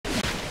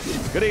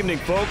Good evening,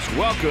 folks.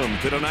 Welcome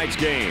to tonight's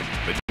game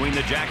between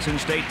the Jackson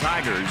State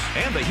Tigers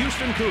and the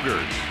Houston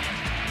Cougars.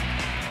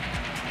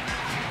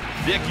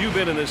 Dick, you've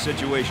been in this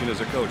situation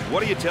as a coach.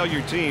 What do you tell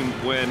your team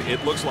when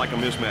it looks like a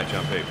mismatch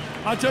on paper?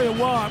 I'll tell you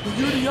what, when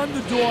you're the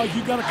underdog,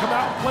 you got to come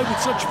out and play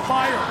with such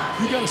fire.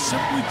 You got to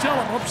simply tell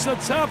them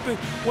upsets happen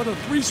when a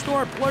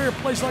 3-star player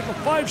plays like a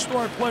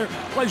 5-star player,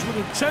 plays with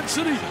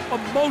intensity,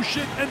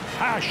 emotion, and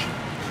passion.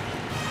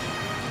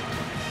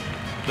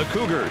 The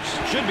Cougars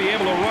should be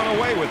able to run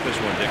away with this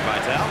one, Dick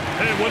Vitale.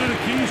 Hey, what are the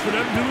keys for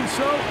them doing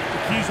so? The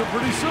keys are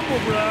pretty simple,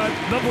 Brad.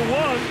 Number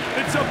one,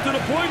 it's up to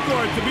the point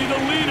guard to be the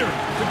leader,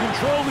 to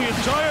control the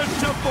entire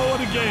tempo of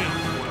the game.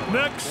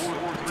 Next,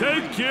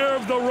 take care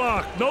of the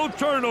rock. No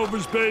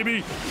turnovers,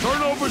 baby.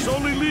 Turnovers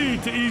only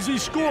lead to easy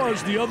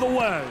scores the other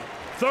way.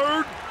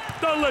 Third,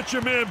 don't let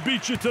your man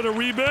beat you to the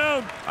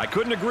rebound. I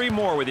couldn't agree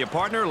more with you,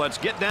 partner. Let's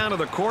get down to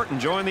the court and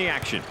join the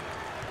action.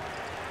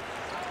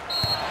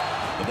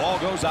 The ball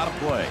goes out of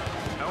play.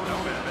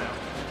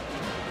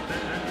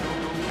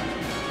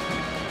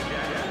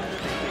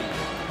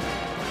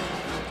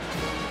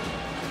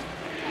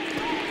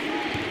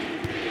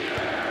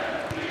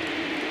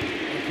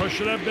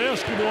 Pressure that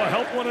basketball,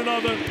 help one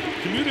another,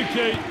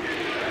 communicate.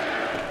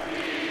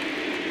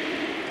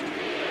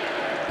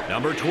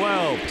 Number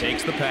 12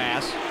 takes the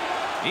pass.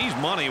 He's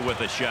money with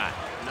the shot.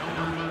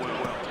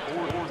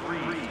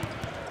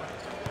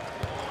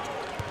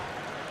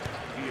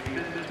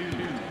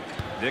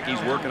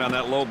 Dickey's working on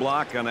that low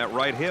block on that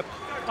right hip.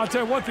 I'll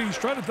tell you one thing, he's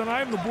trying to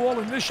deny him the ball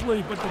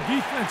initially, but the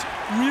defense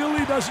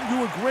really doesn't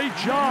do a great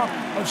job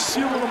of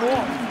sealing him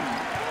off.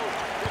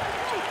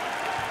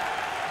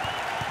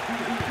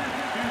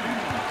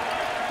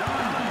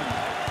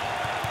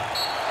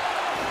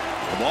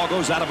 The ball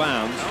goes out of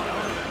bounds.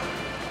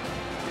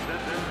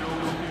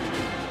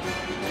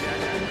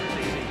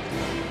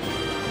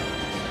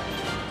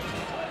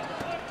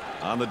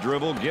 On the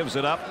dribble, gives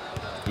it up.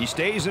 He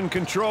stays in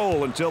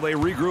control until they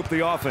regroup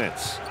the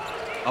offense.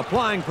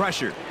 Applying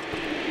pressure.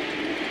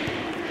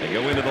 They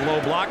go into the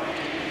low block.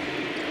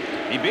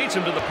 He beats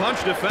him to the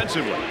punch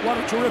defensively. What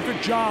a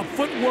terrific job.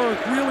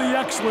 Footwork really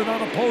excellent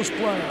on a post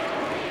play.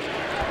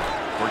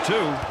 For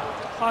two.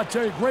 I'll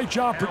tell you, great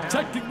job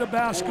protecting the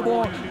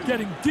basketball,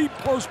 getting deep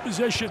post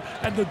position,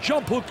 and the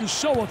jump hook is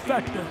so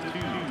effective.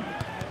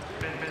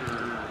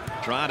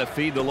 Trying to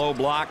feed the low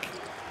block.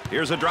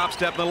 Here's a drop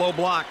step in the low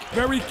block.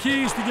 Very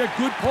key is to get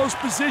good post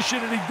position,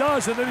 and he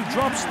does, and then he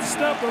drops the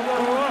step and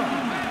run.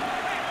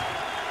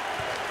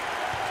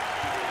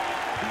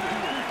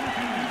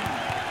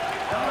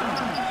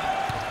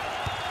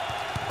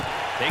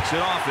 Takes it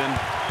off him.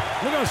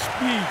 Look at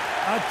speed.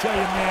 I tell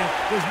you, man,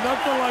 there's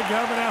nothing like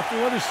having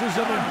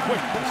athleticism and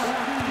quickness.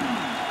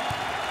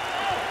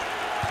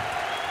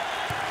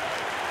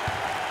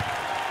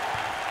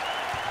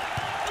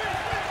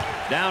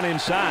 Down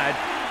inside.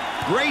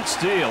 Great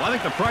steal. I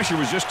think the pressure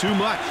was just too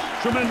much.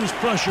 Tremendous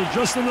pressure,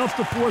 just enough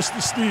to force the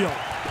steal.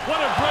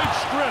 What a great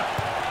strip.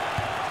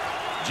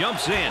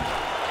 Jumps in.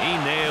 He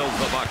nails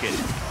the bucket.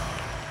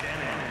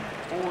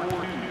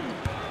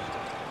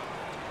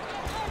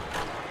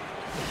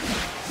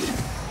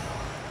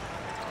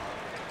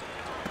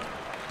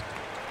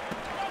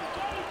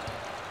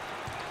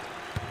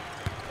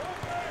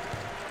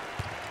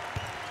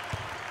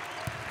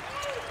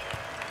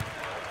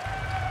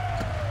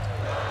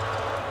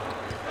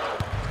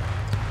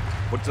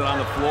 Puts it on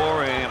the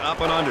floor and up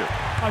and under.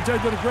 I tell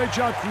you, did a great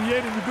job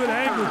creating a good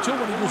angle, too.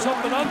 When he goes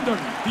up and under,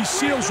 he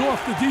seals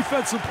off the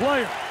defensive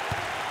player.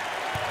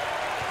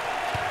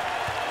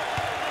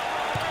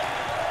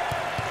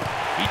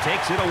 He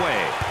takes it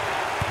away.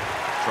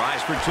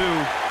 Tries for two.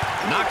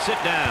 Knocks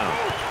it down.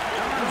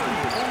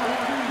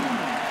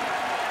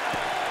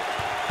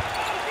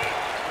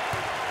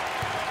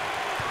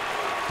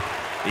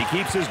 He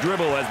keeps his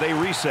dribble as they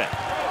reset.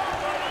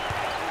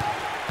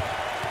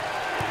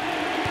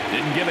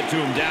 Didn't give it to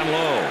him down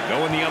low.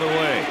 Going the other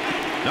way.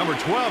 Number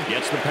 12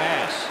 gets the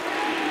pass.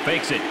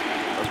 Fakes it.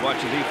 Let's watch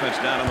the defense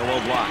down on the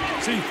low block.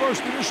 See, first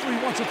initially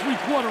he wants a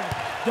three-quarter.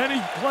 Then he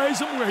plays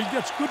him where he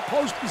gets good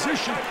post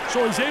position,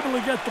 so he's able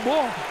to get the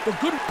ball. But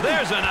good.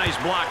 There's a nice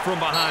block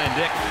from behind,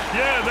 Dick.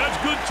 Yeah, that's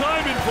good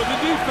timing for the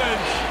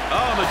defense.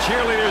 Oh, the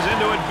cheerleaders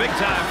into it big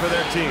time for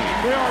their team.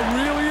 They are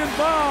really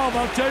involved.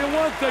 I'll tell you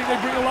one thing, they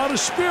bring a lot of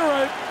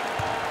spirit.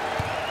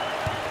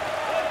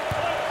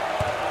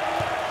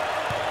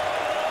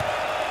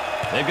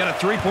 They've got a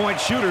three-point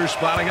shooter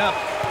spotting up.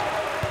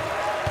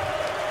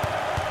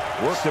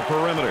 Work the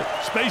perimeter.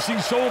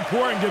 Spacing so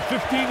important. Get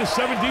 15 to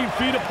 17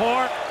 feet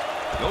apart.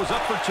 Goes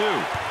up for two.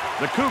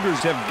 The Cougars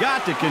have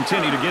got to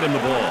continue to get him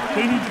the ball.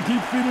 They need to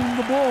keep feeding him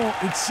the ball.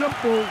 It's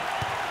simple.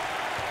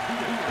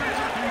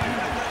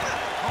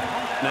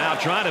 Now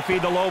trying to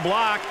feed the low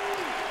block.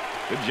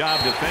 Good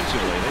job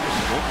defensively. They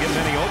just won't give him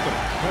any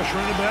opening. Pressure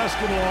in the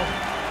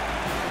basketball.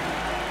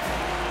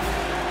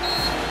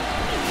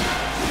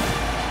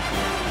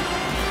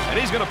 And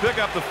he's going to pick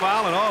up the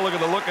foul, and oh, look at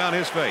the look on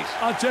his face.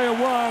 I'll tell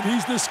you what,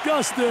 he's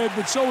disgusted,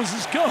 but so is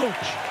his coach.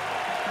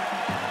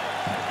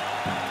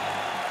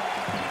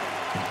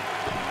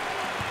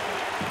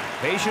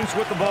 Patience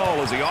with the ball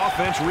as the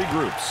offense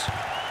regroups.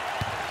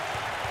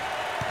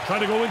 Trying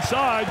to go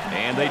inside.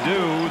 And they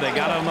do. They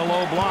got it on the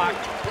low block.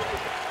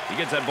 He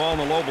gets that ball in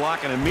the low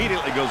block and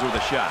immediately goes with a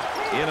shot.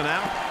 In and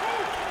out.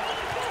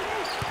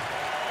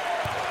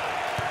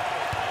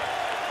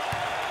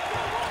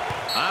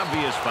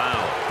 Obvious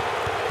foul.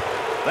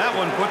 That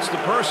one puts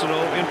the personal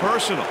in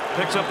personal.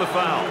 Picks up the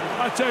foul.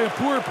 I tell you,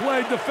 poor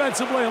play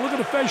defensively. And look at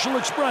the facial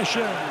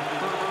expression.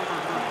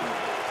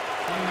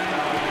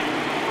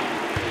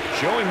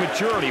 Showing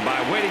maturity by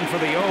waiting for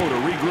the O to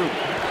regroup.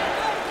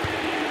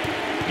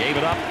 Gave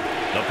it up.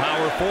 The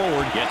power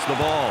forward gets the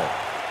ball.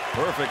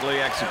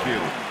 Perfectly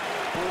executed.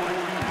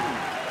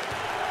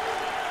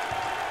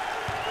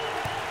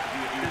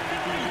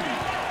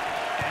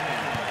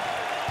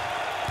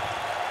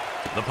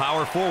 The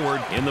power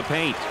forward in the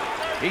paint.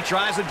 He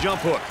tries a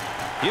jump hook.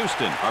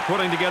 Houston are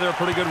putting together a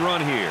pretty good run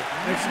here.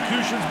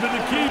 Execution's been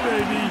the key,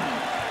 baby.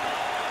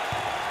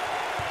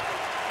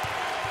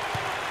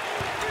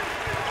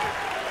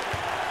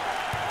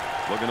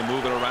 Looking to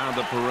move it around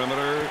the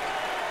perimeter.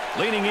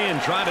 Leaning in,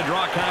 trying to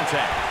draw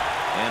contact.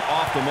 And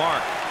off the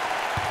mark.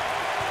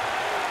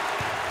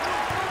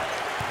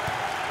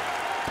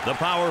 The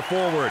power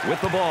forward with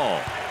the ball.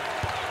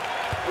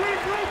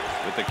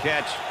 With the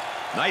catch.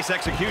 Nice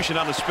execution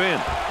on the spin.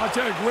 I'll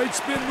tell you, great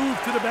spin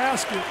move to the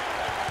basket.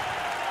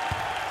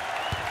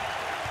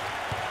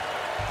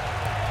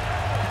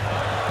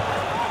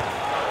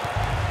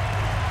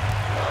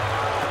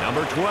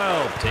 Number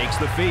 12 takes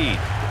the feed.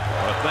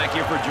 Well, thank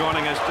you for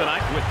joining us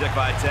tonight with Dick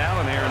Vitale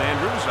and Aaron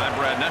Andrews. I'm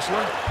Brad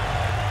Nessler.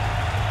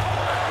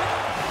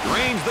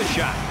 Drains the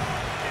shot.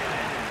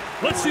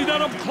 Let's see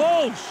that up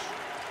close.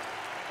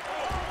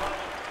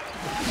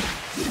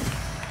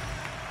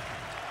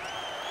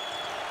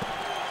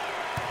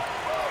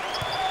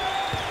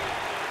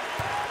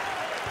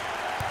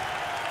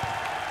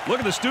 Look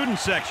at the student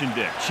section,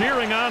 Dick,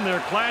 cheering on their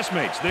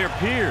classmates, their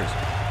peers.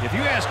 If you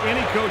ask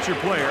any coach or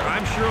player,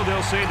 I'm sure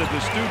they'll say that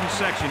the student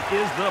section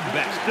is the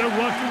best. They're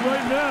rocking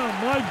right now.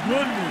 My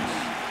goodness.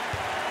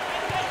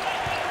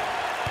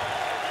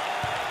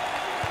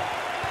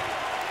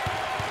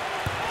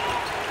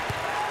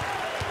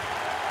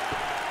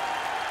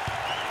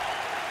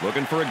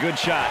 Looking for a good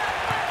shot.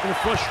 The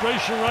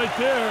frustration right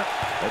there.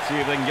 Let's see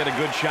if they can get a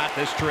good shot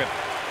this trip.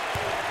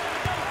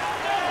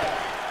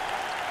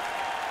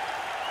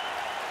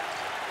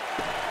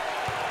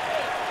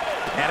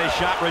 Had his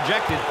shot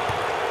rejected.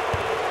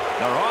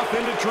 They're off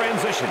into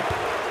transition.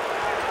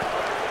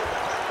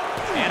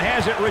 And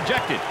has it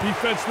rejected.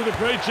 Defense did a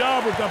great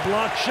job with that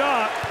blocked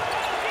shot.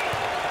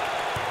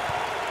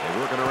 They're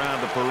working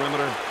around the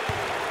perimeter.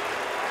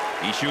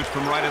 He shoots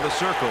from right of the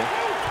circle.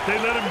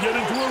 They let him get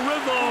into a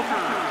rhythm.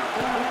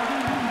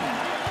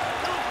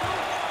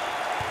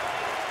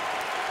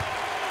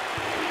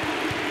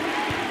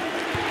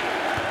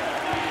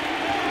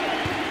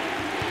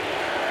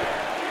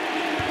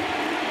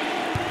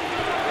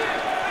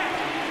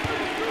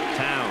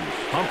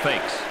 Pump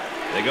fakes.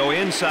 They go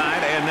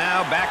inside and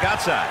now back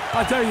outside.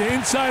 I tell you,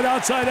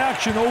 inside-outside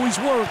action always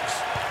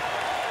works.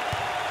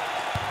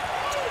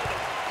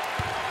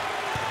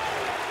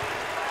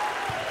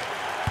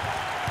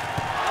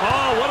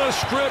 Oh, what a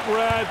strip,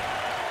 Brad.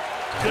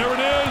 There it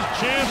is,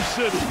 Jam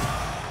City.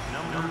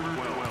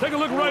 Take a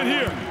look right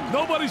here.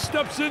 Nobody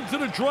steps into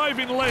the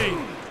driving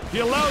lane. He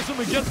allows them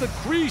to get the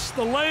crease,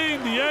 the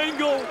lane, the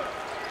angle.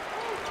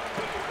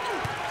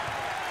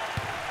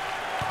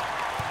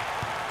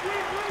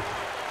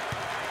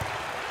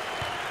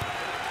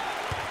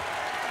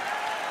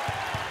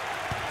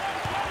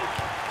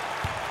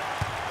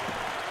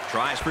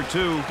 Tries for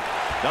two.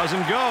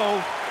 Doesn't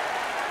go.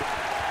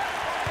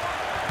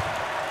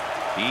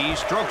 He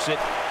strokes it.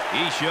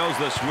 He shows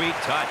the sweet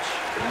touch.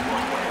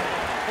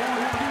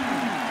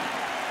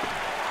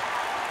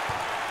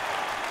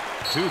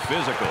 Too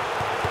physical.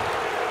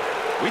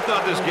 We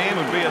thought this game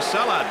would be a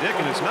sellout, Dick,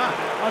 and it's not.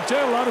 I'll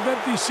tell you, a lot of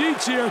empty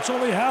seats here. It's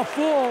only half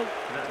full.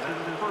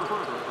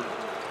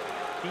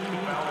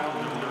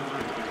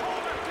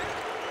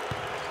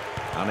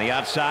 On the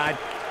outside.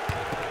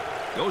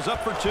 Goes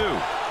up for two.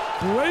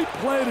 Great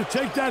play to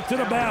take that to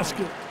the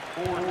basket.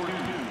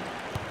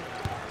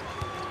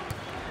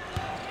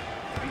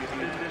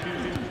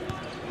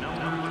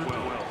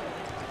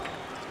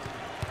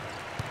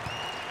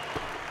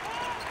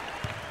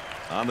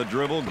 On the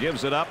dribble,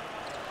 gives it up.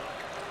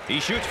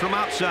 He shoots from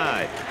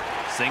outside.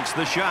 Sinks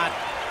the shot.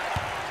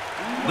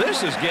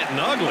 This is getting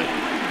ugly.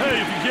 Hey,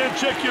 if you can't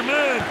check your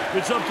man,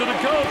 it's up to the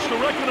coach to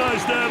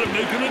recognize that and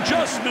make an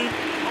adjustment.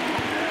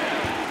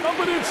 Up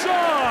and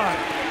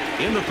inside.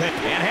 In the paint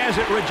and has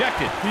it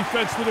rejected.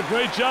 Defense did a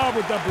great job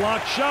with that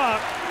blocked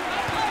shot.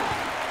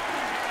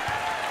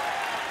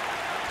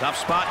 Tough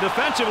spot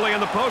defensively in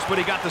the post, but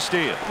he got the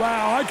steal.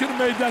 Wow, I could have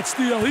made that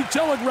steal. He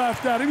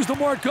telegraphed that. He was the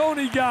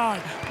Marconi guy.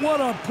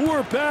 What a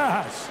poor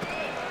pass.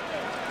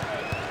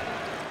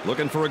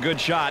 Looking for a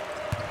good shot.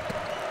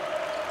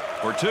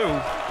 For two.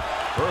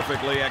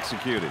 Perfectly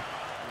executed.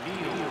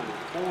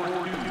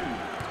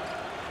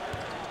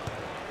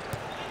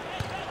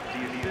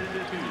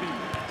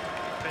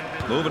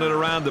 Moving it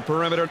around the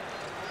perimeter.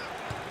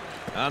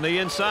 On the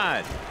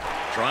inside.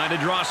 Trying to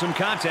draw some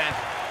contact.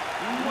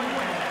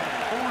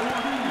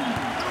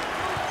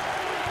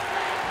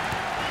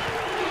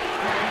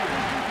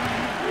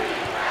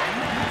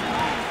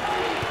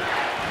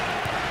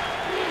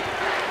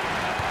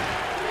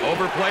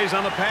 Overplays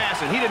on the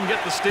pass, and he didn't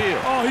get the steal.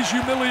 Oh, he's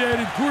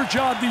humiliated. Poor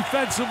job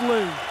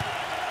defensively.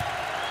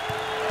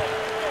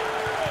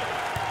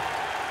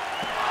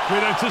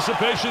 Great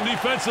anticipation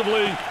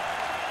defensively.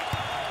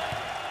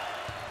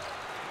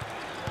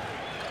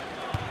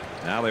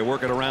 Now they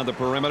work it around the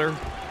perimeter.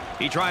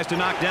 He tries to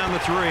knock down the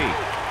three.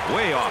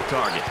 Way off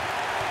target.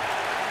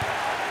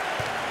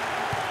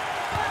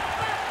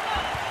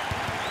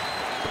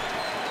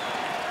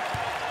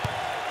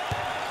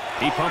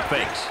 He pump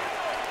fakes.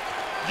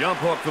 Jump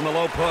hook from the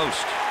low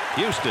post.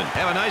 Houston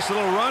have a nice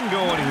little run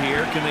going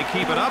here. Can they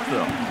keep it up,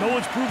 though? No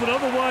one's proven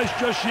otherwise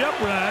just yet,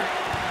 Brad.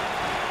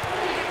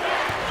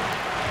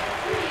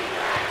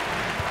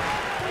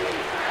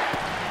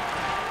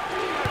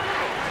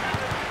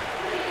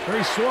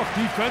 Very soft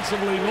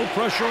defensively. No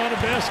pressure on the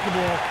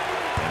basketball.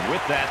 And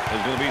with that,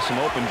 there's going to be some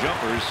open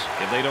jumpers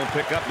if they don't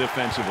pick up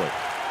defensively.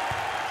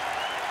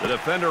 The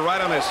defender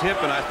right on his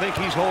hip, and I think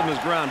he's holding his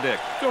ground, Dick.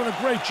 Doing a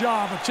great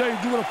job. I tell you,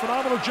 doing a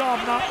phenomenal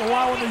job not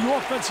allowing the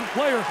offensive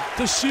player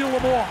to seal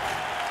them off.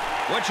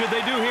 What should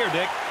they do here,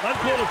 Dick? I'd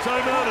call a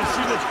timeout and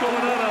see what's going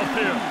on out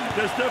there.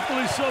 There's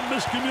definitely some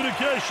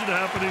miscommunication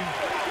happening.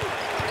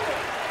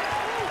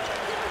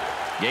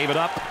 Gave it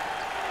up.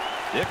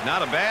 Dick,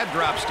 not a bad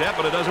drop step,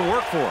 but it doesn't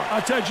work for him. I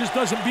tell you, just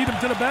doesn't beat him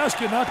to the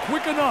basket. Not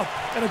quick enough.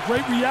 And a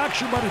great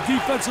reaction by the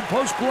defensive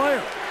post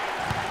player.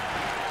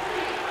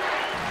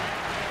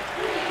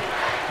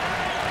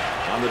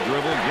 On the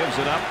dribble, gives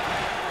it up.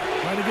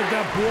 Trying to get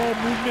that ball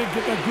movement,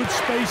 get that good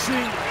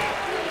spacing.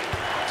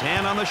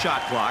 10 on the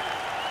shot clock.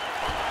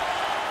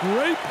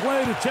 Great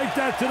play to take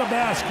that to the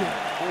basket.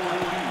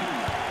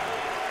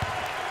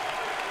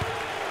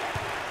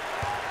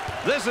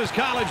 This is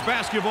college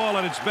basketball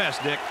at its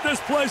best, Dick. This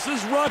place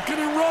is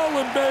rocking and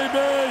rolling,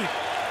 baby.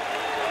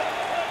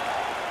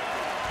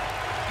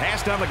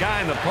 Passed on the guy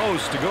in the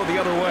post to go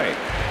the other way.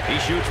 He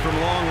shoots from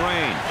long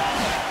range.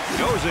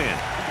 Goes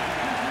in.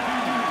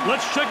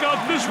 Let's check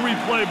out this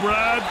replay,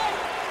 Brad.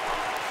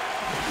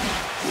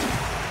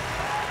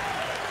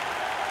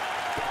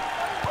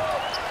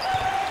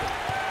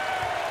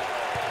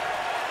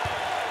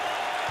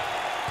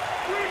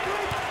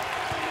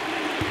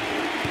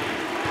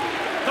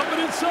 Coming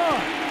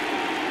inside.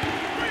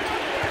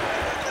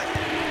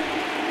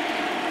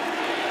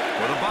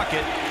 For the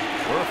bucket.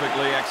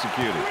 Perfectly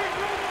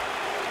executed.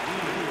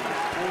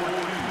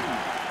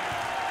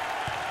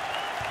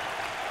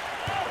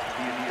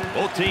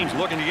 Both teams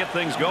looking to get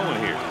things going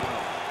here.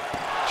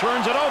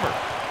 Turns it over.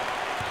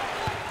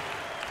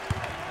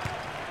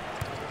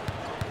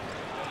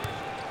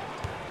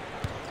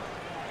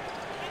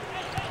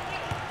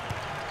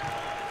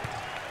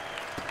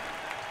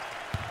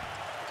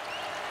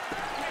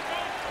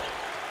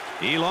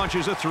 He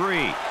launches a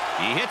three.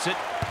 He hits it.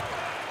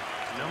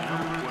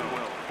 Number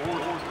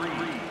 12,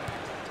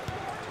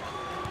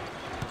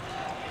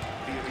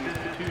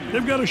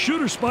 They've got a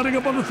shooter spotting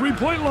up on the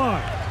three-point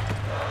line.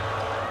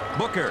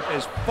 Booker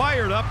is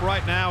fired up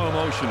right now,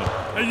 emotional.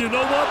 And you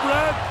know what,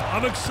 Brad?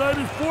 I'm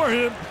excited for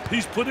him.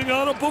 He's putting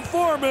on a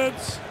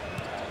performance.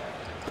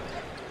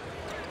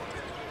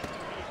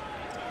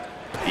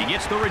 He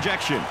gets the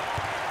rejection.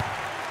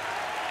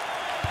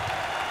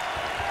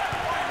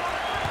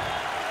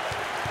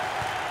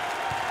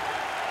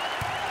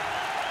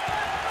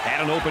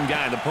 Had an open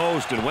guy in the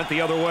post and went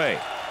the other way.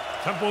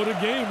 Tempo of the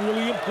game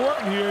really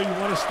important here. You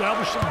want to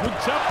establish some good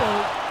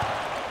tempo.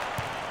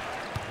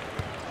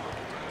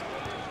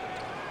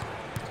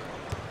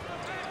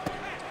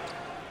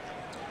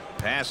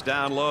 Pass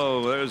down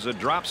low. There's a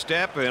drop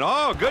step, and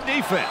oh, good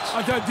defense.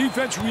 I thought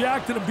defense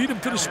reacted and beat him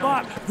to the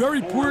spot.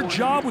 Very poor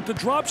job with the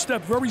drop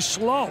step, very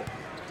slow.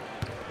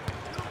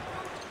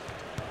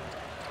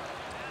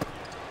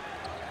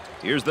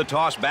 Here's the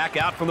toss back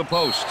out from the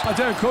post. I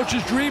tell you,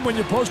 coach's dream when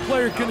your post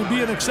player can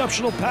be an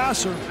exceptional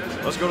passer.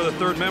 Let's go to the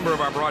third member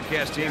of our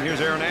broadcast team. Here's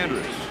Aaron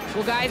Andrews.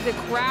 Well, guys, the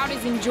crowd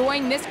is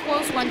enjoying this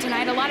close one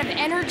tonight. A lot of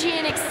energy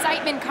and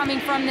excitement coming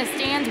from the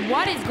stands.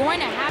 What is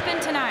going to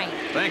happen tonight?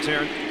 Thanks,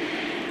 Aaron.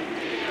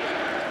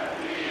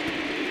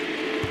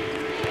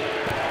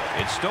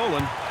 It's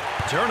stolen.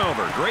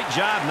 Turnover. Great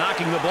job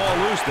knocking the ball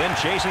loose, then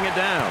chasing it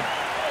down.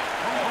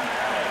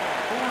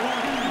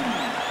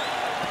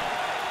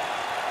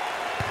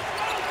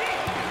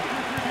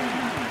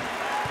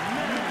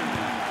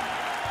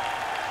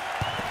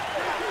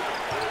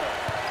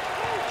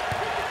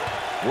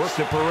 Work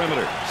the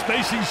perimeter.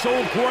 Spacing so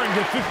important.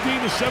 Get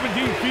 15 to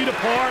 17 feet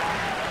apart.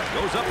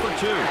 Goes up for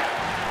two.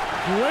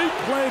 Great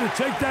play to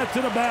take that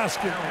to the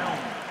basket.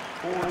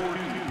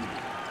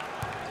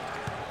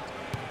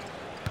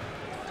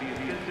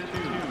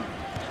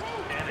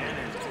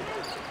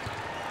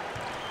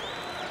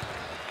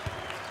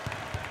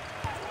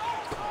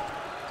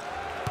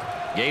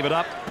 Gave it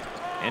up.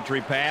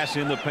 Entry pass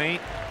in the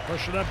paint.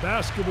 Pressure that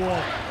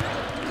basketball.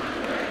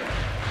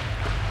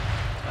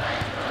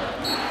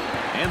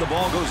 And the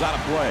ball goes out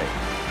of play.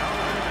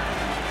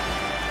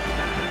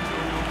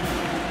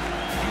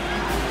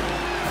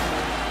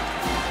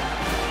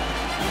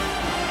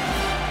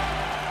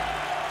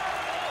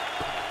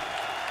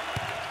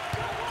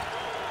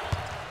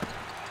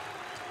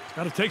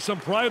 Got to take some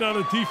pride on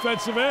the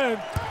defensive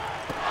end.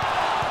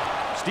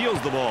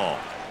 Steals the ball.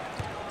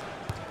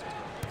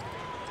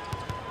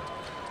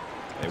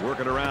 They work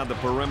it around the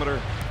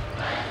perimeter.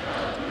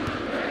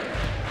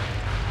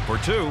 For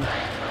two.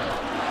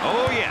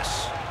 Oh,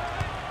 yes.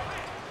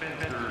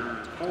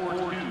 Spencer,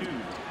 4-2.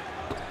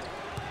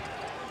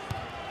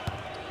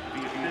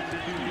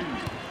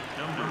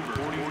 Number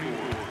 44.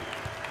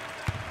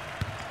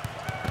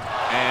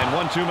 And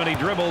one too many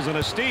dribbles and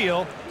a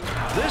steal.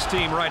 This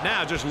team right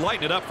now just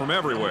lighting it up from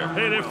everywhere.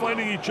 Hey, they're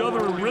finding each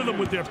other in rhythm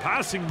with their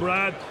passing,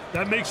 Brad.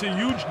 That makes a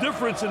huge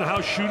difference in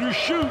how shooters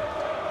shoot.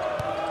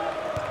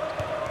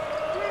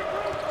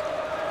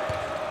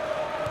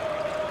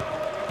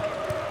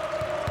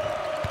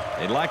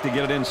 They'd like to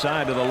get it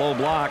inside to the low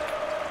block.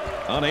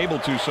 Unable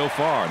to so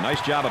far.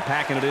 Nice job of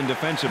packing it in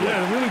defensively. Yeah,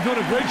 they're really doing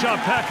a great job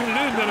packing it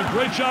in. Done a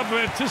great job of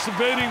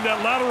anticipating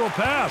that lateral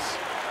pass.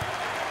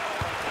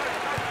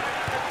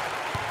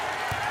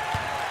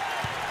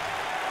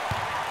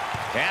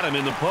 Had him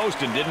in the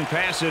post and didn't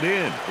pass it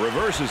in.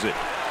 Reverses it.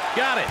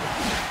 Got it.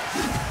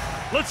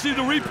 Let's see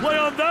the replay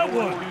on that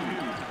one.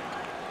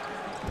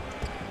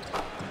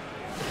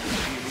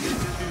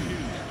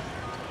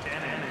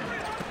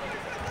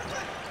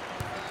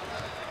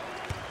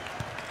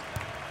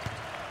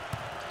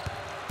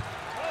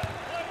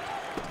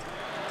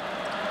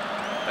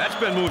 That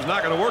spin move's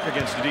not going to work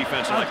against a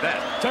defense like that.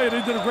 I tell you,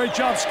 they did a great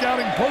job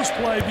scouting post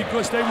play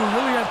because they were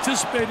really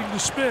anticipating the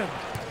spin.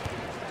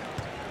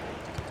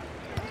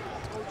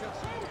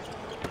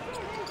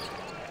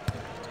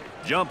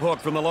 Jump hook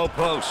from the low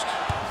post.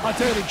 I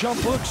tell you, the jump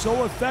hook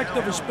so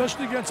effective,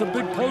 especially against a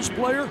big post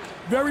player.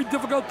 Very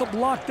difficult to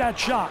block that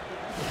shot.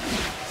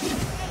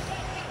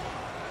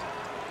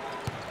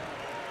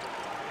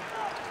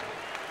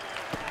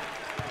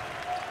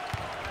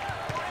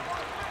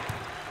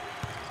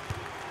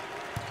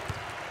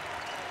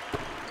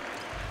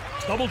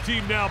 Double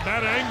team now,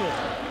 bad angle.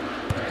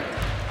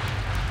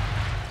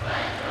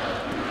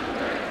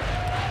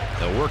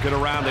 They'll work it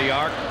around the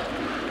arc.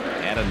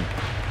 And a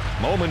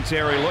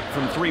momentary look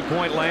from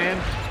three-point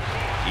land.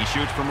 He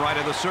shoots from right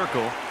of the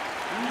circle.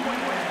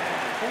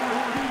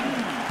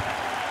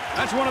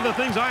 That's one of the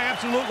things I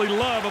absolutely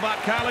love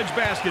about college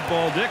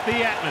basketball, Dick,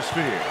 the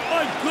atmosphere.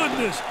 My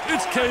goodness,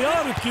 it's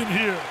chaotic in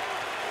here.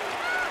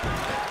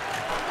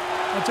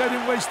 I'll tell you,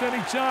 didn't waste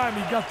any time.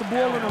 He got the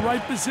ball in the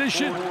right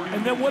position,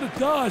 and then what it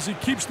does,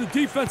 it keeps the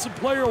defensive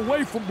player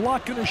away from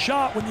blocking a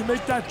shot when you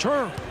make that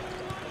turn.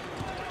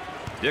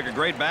 Dick, a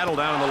great battle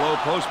down in the low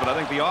post, but I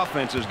think the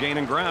offense is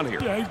gaining ground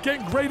here. Yeah, he's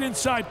getting great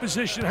inside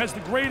position, has the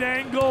great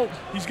angle.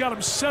 He's got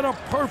him set up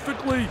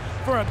perfectly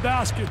for a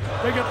basket.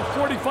 They got the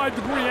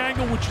 45-degree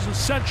angle, which is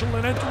essential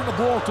in entering the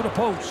ball to the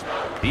post.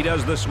 He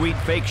does the sweet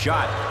fake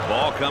shot.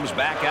 Ball comes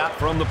back out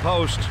from the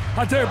post.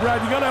 I tell you,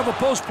 Brad, you got to have a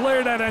post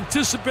player that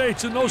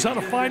anticipates and knows how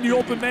to find the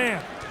open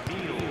man.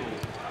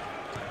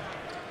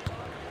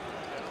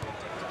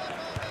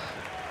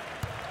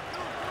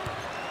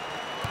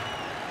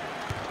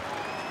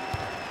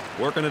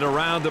 Working it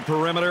around the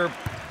perimeter.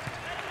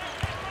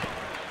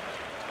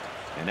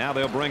 And now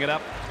they'll bring it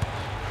up.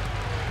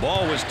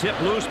 Ball was tipped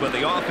loose, but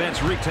the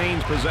offense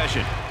retains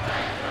possession.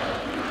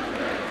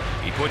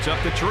 He puts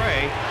up the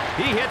tray.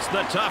 He hits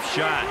the tough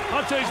shot.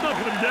 I'll tell you, he's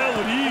knocking him down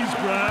with ease,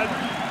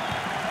 Brad.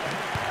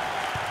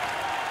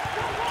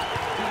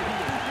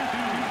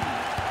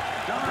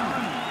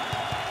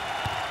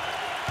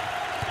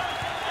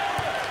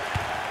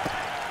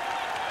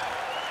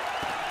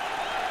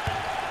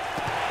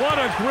 What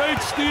a great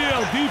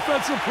steal.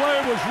 Defensive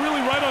player was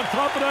really right on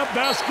top of that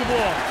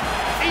basketball.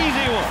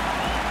 Easy one.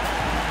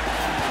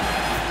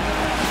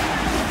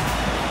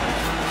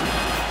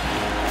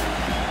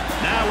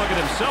 Now look at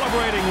him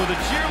celebrating with the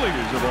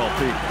cheerleaders of all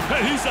people.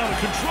 Hey, he's out of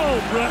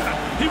control, Brad.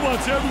 He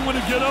wants everyone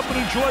to get up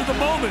and enjoy the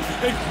moment,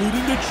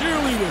 including the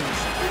cheerleaders.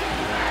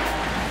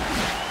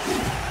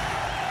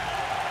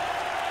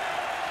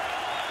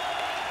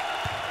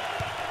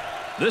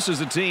 This is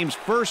the team's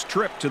first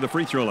trip to the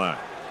free throw line.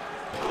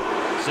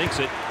 Sinks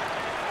it.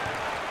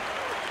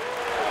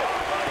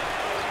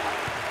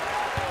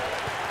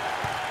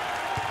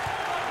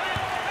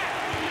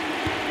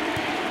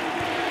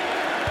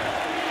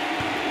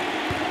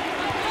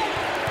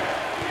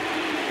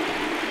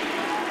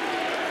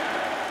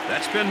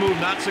 That spin move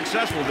not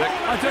successful, Dick.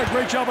 I think a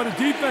great job on the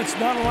defense,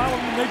 not allowing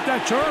him to make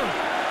that turn.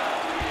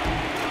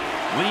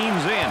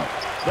 Leans in.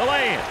 The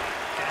lay-in.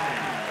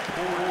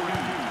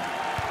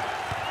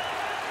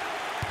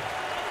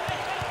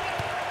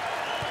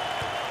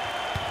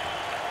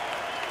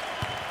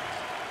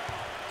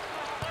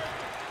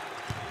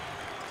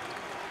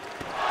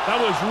 That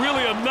was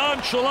really a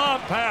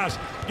nonchalant pass.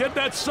 Get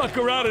that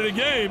sucker out of the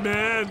game,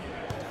 man.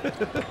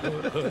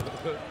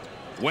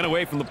 Went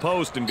away from the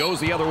post and goes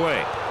the other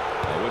way.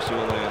 A whistle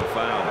and a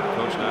foul. The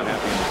coach not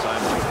happy on the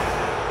sideline.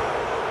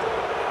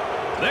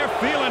 They're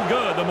feeling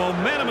good. The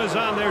momentum is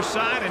on their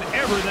side, and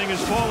everything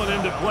is falling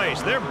into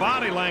place. Their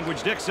body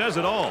language, Dick, says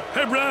it all.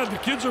 Hey, Brad, the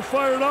kids are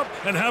fired up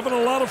and having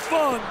a lot of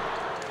fun.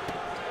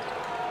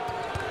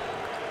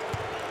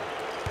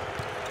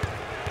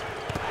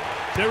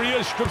 There he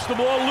is, strips the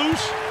ball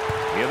loose.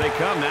 Here they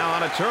come now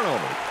on a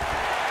turnover.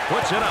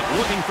 Puts it up,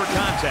 looking for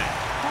contact.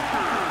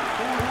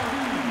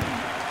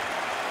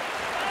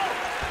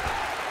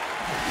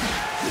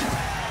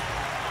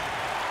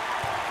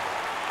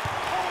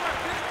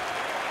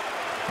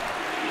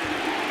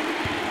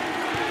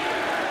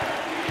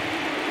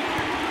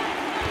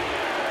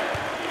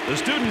 The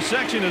student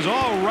section is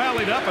all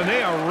rallied up and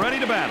they are ready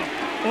to battle.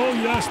 Oh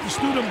yes, the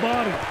student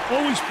body,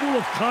 always full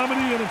of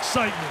comedy and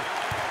excitement.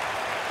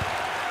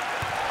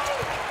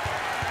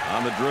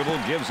 On the dribble,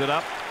 gives it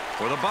up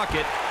for the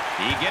bucket.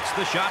 He gets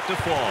the shot to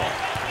fall.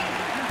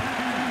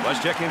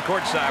 Let's check in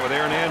courtside with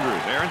Aaron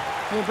Andrews. Aaron?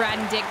 Well, Brad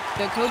and Dick,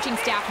 the coaching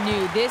staff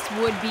knew this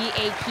would be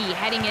a key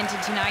heading into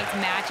tonight's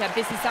matchup.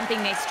 This is something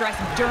they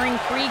stressed during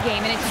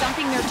pregame, and it's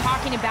something they're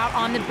talking about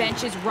on the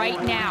benches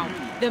right now.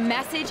 The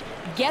message,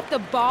 get the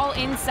ball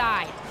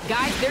inside.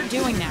 Guys, they're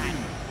doing that.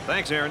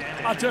 Thanks, Aaron.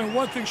 I'll tell you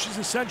one thing, she's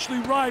essentially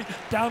right.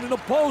 Down in the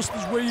post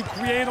is where you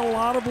create a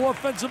lot of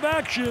offensive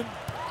action.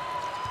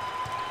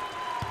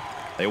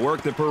 They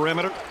work the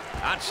perimeter.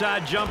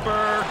 Outside jumper.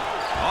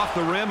 Off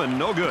the rim and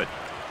no good.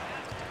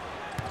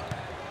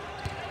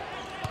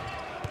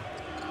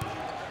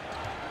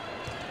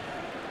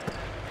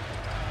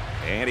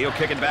 And he'll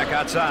kick it back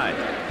outside.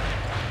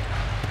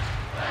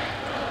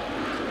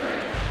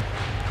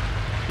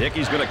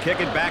 Dickey's going to kick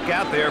it back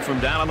out there from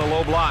down on the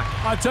low block.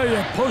 I tell you,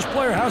 a post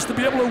player has to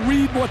be able to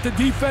read what the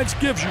defense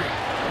gives you.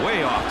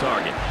 Way off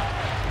target.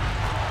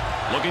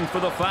 Looking for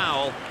the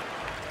foul.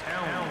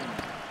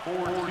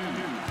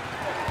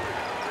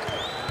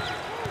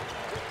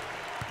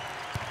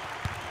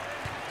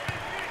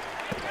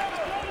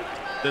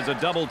 There's a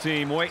double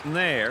team waiting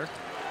there.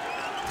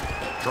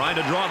 Trying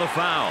to draw the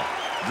foul.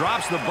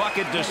 Drops the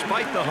bucket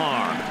despite the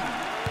harm.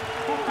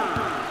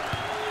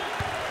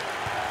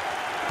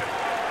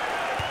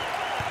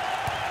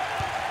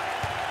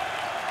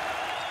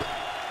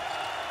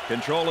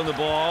 Controlling the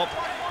ball.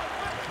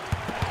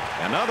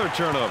 Another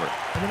turnover.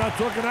 And we're not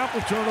talking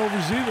apple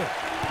turnovers either.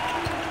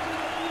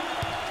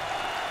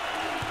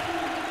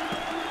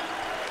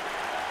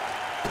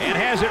 And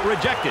has it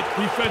rejected.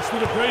 Defense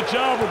did a great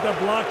job with that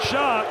blocked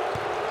shot.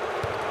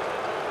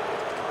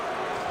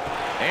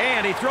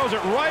 And he throws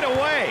it right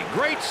away.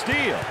 Great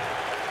steal.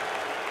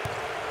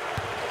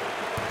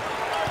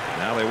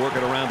 Now they work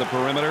it around the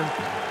perimeter.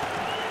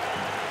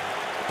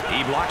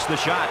 He blocks the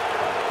shot.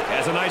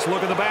 Has a nice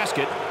look at the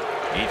basket.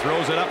 He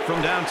throws it up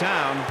from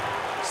downtown.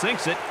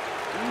 Sinks it.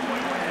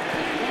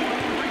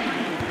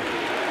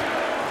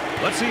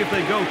 Let's see if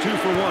they go 2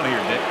 for 1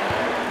 here, Dick.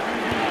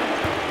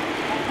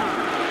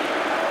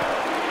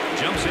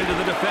 Jumps into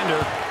the defender.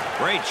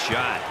 Great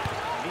shot.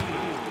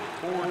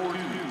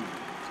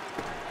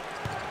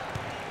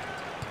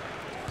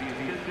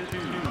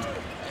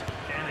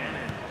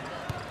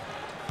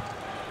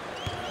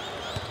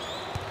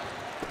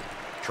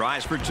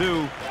 Tries for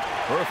 2.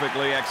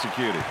 Perfectly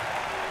executed.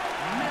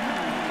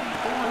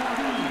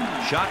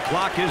 Shot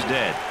clock is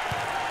dead.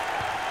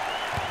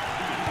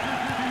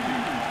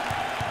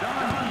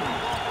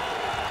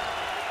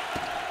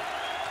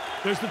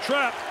 There's the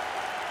trap.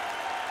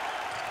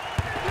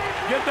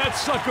 Get that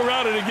sucker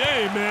out of the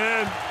game,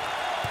 man.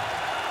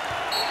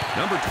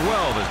 Number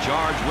 12 is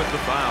charged with the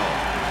foul.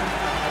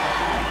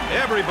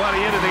 Everybody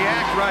into the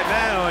act right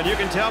now, and you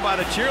can tell by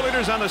the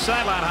cheerleaders on the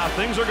sideline how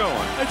things are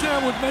going. And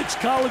then what makes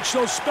college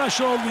so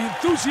special, the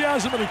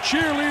enthusiasm of the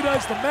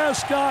cheerleaders, the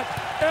mascot,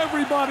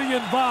 everybody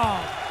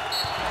involved.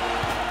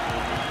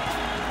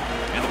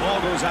 And the ball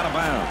goes out of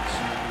bounds.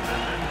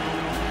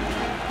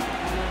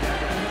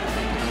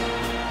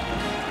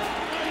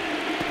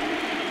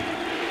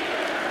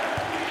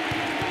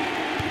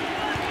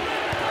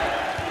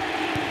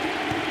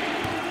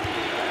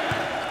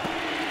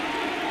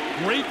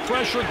 Great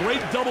pressure, great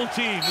double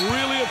team,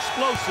 really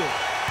explosive.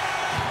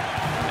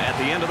 At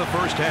the end of the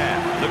first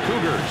half, the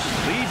Cougars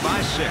lead by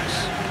 6.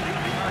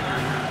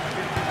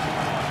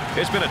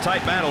 It's been a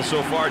tight battle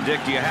so far,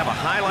 Dick. Do you have a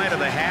highlight of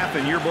the half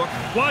in your book?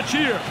 Watch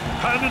here.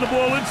 Pounding the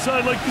ball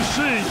inside like you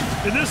see.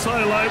 In this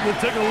highlight, will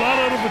take a lot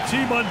out of a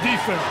team on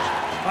defense.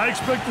 I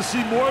expect to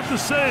see more of the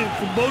same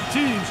from both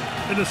teams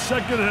in the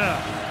second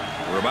half.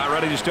 We're about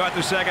ready to start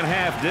the second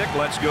half, Dick.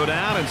 Let's go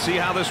down and see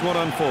how this one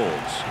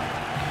unfolds.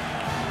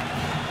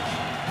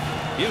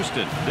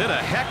 Houston did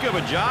a heck of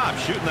a job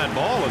shooting that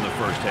ball in the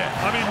first half.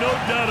 I mean, no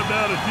doubt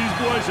about it. These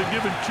boys are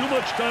given too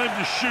much time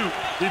to shoot.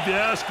 If you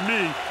ask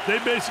me,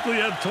 they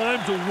basically had time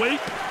to wait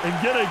and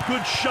get a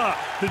good shot.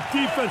 The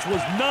defense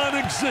was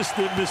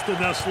non-existent, Mr.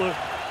 Nessler.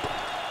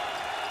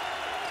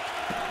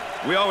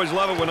 We always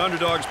love it when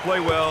underdogs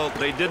play well.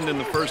 They didn't in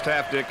the first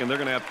half, Dick, and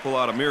they're going to have to pull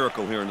out a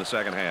miracle here in the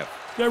second half.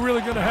 they're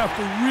really going to have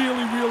to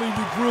really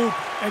regroup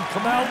and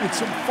come out with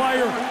some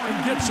fire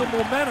and get some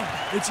momentum.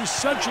 It's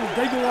essential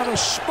they go on a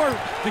spurt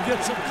to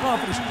get some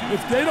confidence.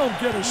 If they don't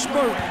get a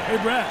spurt,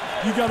 hey, Brad,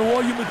 you got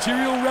all your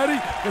material ready?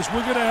 Because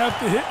we're going to have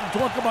to hit and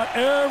talk about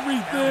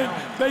everything,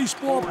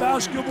 baseball,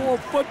 basketball,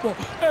 football.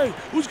 Hey,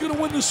 who's going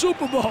to win the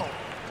Super Bowl?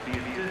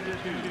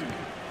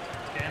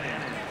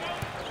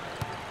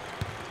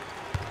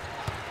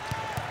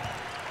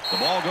 The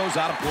ball goes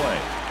out of play.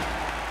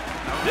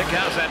 Dick,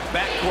 how's that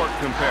backcourt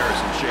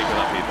comparison shaping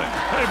up, you think?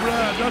 Hey,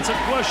 Brad, that's a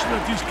question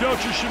that these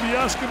coaches should be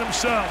asking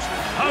themselves.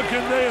 How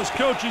can they, as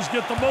coaches,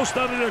 get the most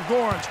out of their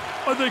guards?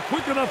 Are they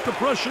quick enough to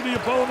pressure the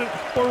opponent,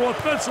 or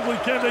offensively,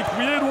 can they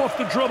create off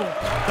the dribble?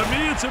 To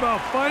me, it's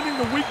about finding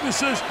the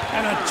weaknesses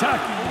and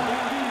attacking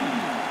them.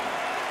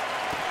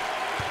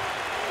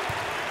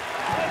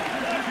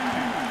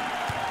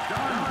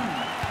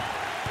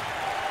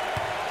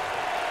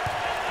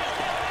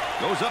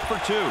 Goes up for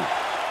two.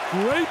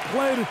 Great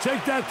play to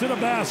take that to the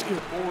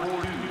basket.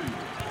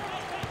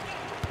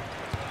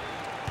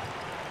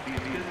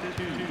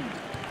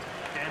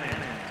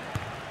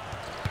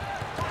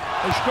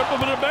 They strip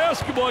him in the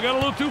basketball. Got a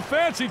little too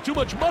fancy. Too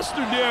much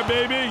mustard there,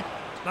 baby.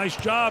 Nice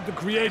job to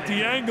create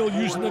the angle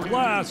using the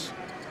glass.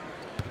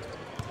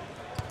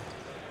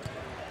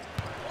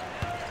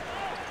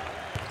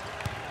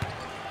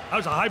 That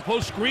was a high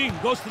post screen.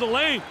 Goes to the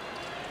lane.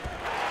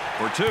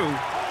 For two.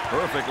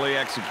 Perfectly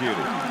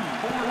executed.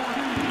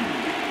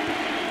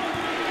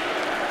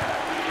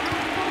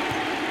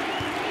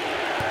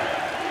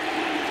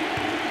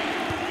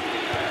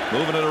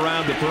 Moving it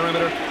around the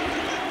perimeter.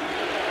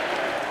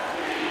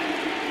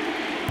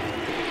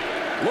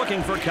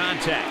 Looking for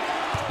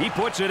contact. He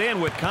puts it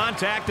in with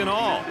contact and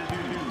all.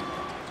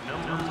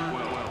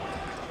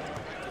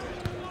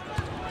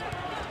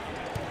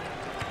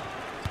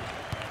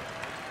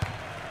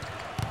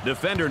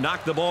 Defender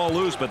knocked the ball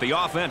loose, but the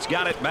offense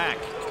got it back.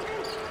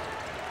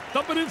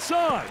 Dump it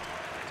inside.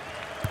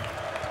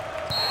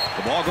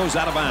 The ball goes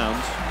out of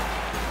bounds.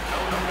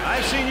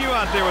 I've seen you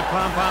out there with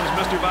pom-poms,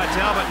 Mr.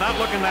 Vitale, but not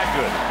looking that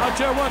good. I'll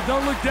tell you what,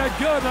 don't look that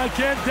good. I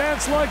can't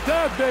dance like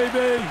that,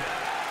 baby.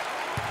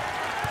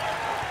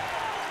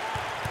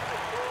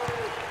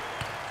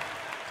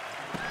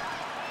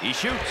 He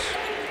shoots.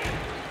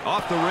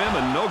 Off the rim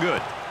and no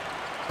good.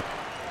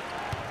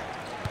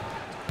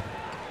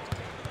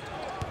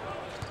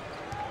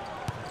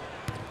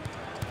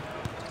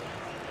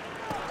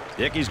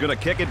 Dickey's going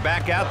to kick it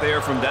back out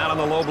there from down on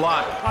the low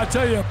block. I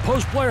tell you, a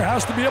post player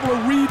has to be able to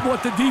read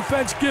what the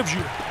defense gives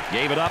you.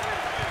 Gave it up.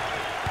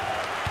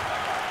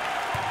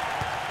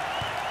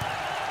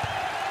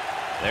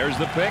 There's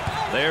the pick.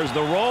 There's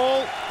the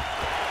roll.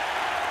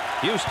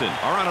 Houston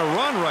are on a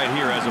run right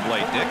here as of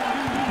late, Dick.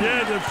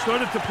 Yeah, they've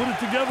started to put it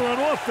together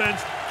on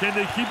offense. Can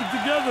they keep it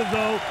together,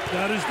 though?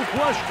 That is the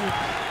question.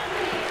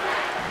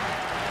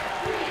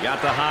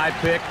 Got the high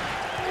pick.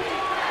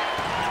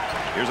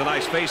 Here's a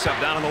nice face-up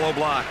down on the low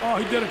block. Oh,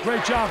 he did a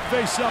great job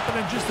face-up and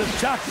then just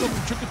attacked them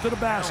and took it to the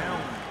basket.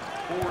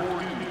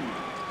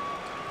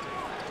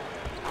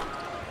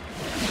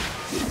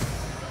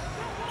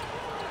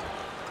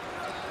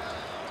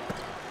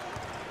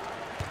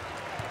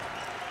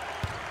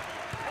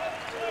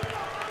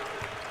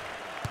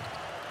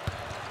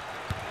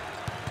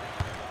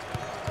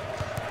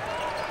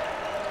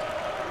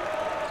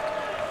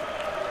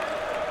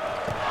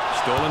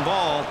 Stolen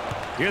ball.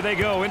 Here they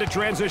go into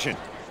transition.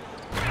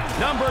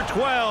 Number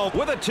 12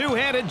 with a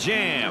two-handed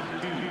jam.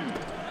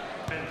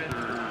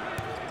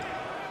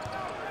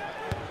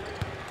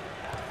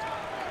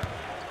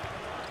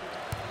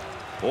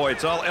 Boy,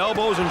 it's all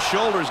elbows and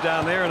shoulders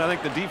down there, and I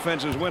think the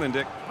defense is winning,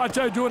 Dick. I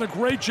tell you, doing a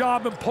great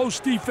job in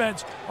post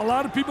defense. A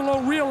lot of people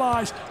don't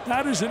realize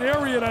that is an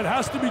area that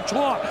has to be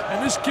taught,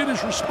 and this kid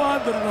has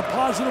responded in a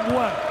positive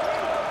way.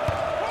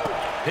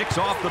 Picks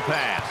off the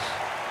pass.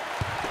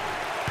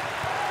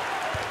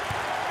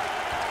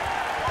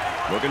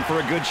 Looking for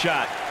a good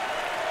shot.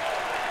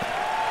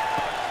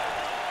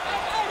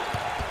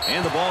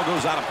 And the ball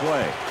goes out of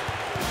play.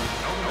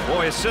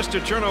 Boy,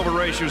 assist-to-turnover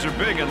ratios are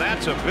big, and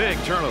that's a big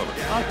turnover.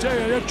 I'll tell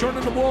you, they're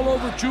turning the ball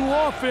over too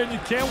often. You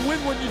can't win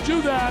when you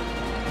do that.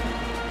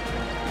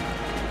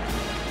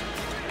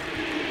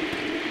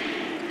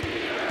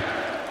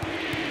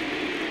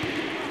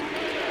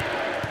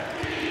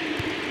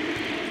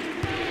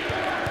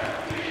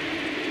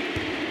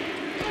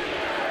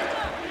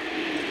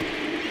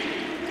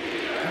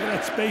 Look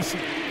at that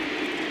spacing.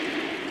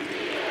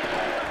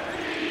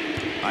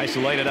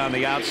 Isolated on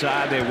the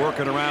outside. They're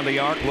working around the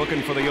arc,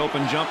 looking for the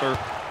open jumper.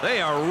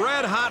 They are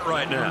red hot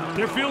right now.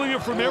 They're feeling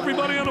it from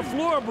everybody on the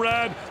floor,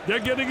 Brad. They're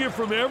getting it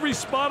from every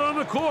spot on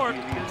the court.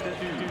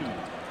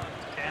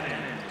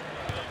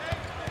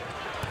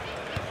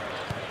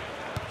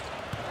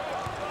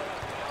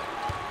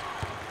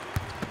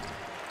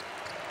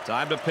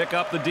 Time to pick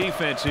up the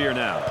defense here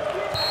now.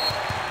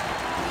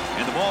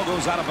 And the ball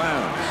goes out of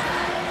bounds.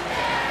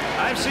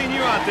 I've seen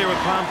you out there with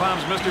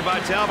pom-poms, Mr.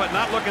 Vitale, but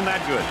not looking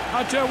that good.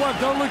 I tell you what,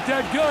 don't look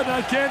that good.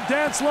 I can't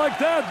dance like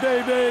that,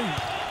 baby.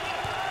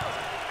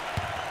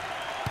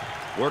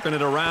 Working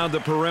it around the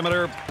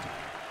perimeter.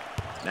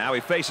 Now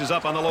he faces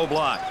up on the low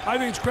block. I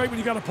think it's great when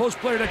you got a post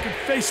player that can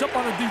face up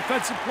on a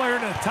defensive player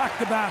and attack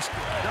the basket.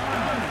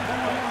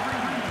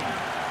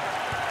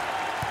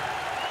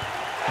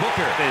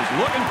 Booker is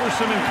looking for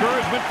some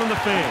encouragement from the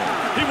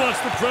fans. He wants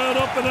the crowd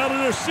up and out of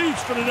their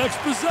seats for the next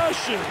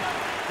possession.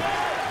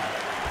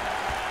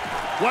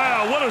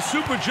 Wow, what a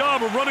super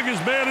job of running his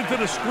man into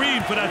the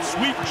screen for that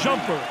sweet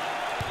jumper.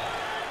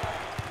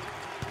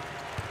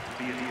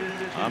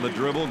 On the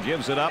dribble,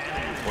 gives it up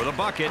for the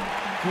bucket.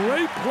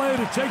 Great play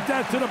to take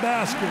that to the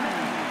basket.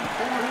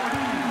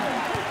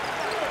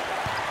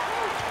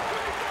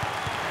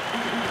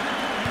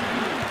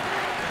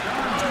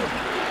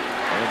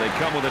 And they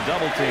come with a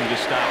double team to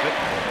stop it.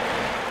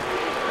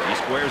 He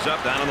squares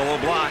up down on the low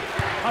block.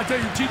 I tell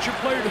you, teach your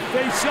player to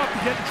face up to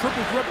get in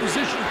triple threat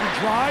position. You can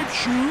drive,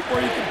 shoot, or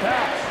you can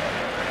pass.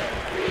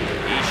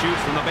 He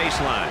shoots from the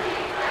baseline.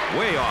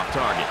 Way off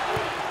target.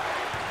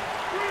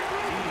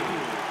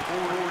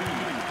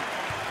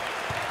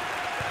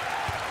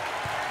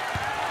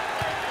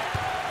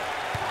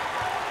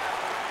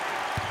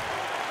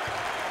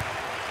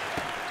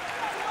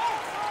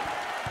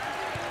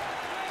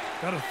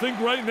 Got to think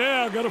right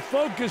now. Got to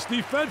focus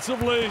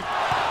defensively.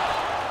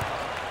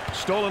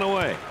 Stolen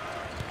away.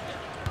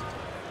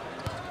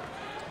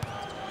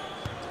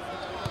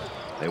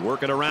 They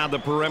work it around the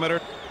perimeter.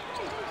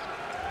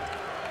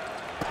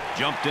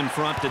 Jumped in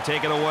front to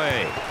take it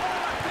away.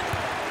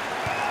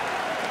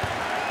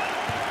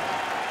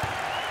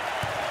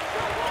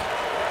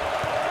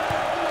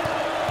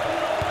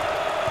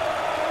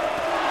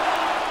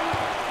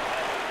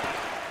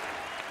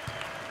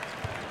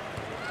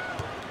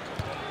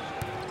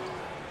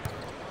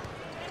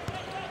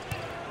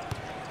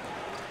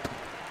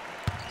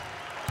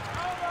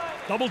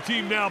 Double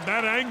team now,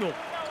 bad angle.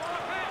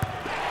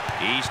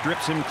 He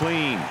strips him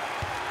clean.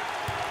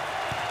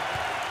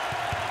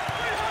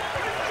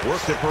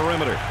 Work the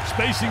perimeter.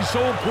 Spacing so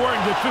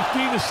important. Get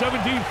 15 to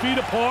 17 feet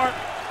apart.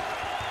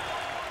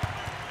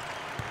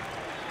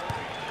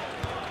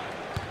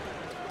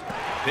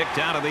 Picked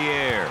out of the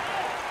air.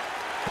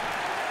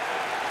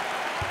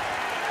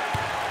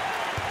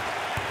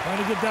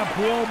 Trying to get that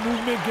ball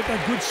movement, get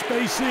that good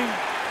spacing.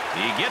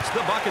 He gets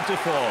the bucket to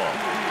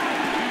fall.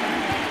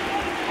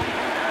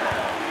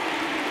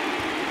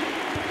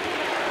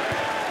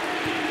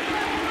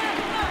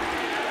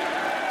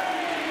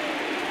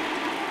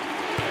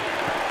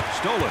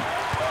 Stolen.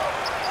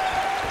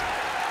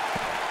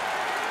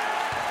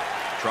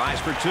 Tries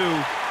for two.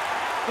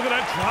 Look at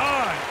that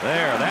try.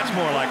 There, that's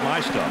more like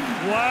my stuff.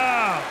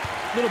 Wow.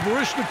 Little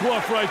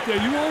Barishnikov right there.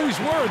 You always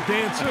were a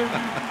dancer.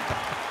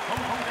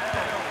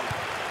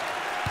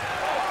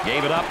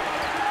 Gave it up.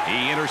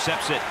 He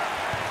intercepts it.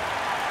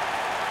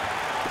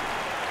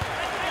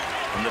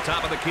 From the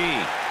top of the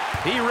key.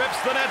 He rips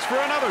the nets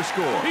for another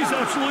score. He's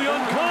absolutely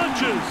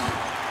unconscious.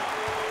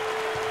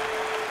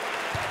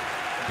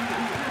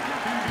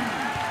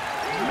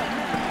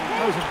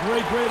 That was a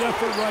great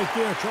effort right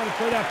there. Trying to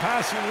play that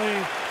passing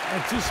lane.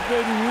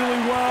 Anticipating really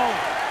well.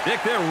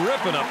 Dick, they're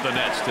ripping up the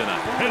nets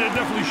tonight. And they're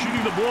definitely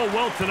shooting the ball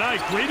well tonight.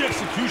 Great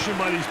execution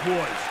by these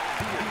boys.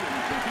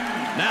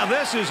 Now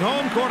this is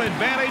home court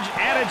advantage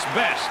at its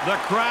best. The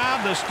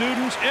crowd, the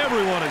students,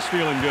 everyone is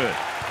feeling good.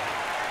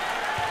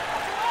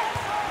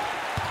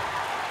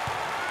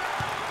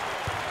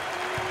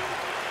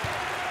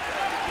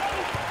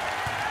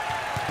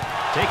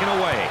 Taken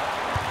away.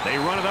 They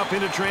run it up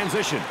into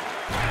transition.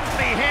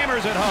 He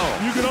hammers it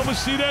home. You can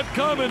almost see that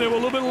coming. They were a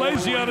little bit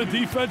lazy on the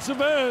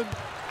defensive end.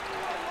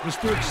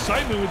 Mr.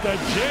 Excitement with that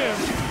jam.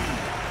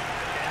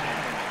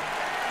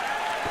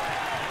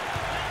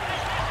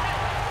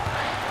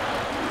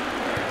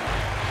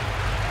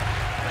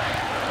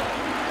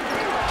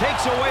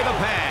 Takes away the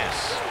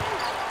pass.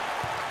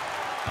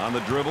 On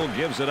the dribble,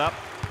 gives it up.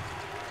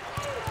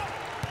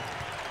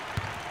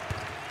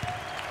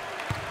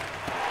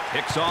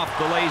 Picks off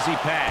the lazy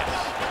pass.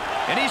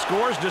 And he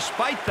scores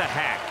despite the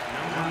hack.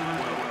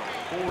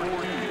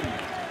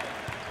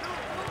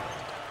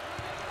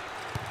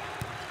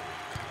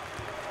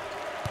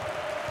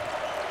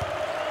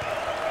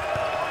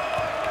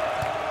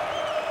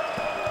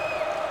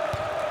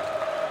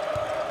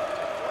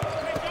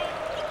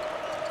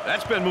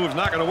 That spin move's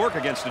not going to work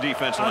against a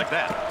defense like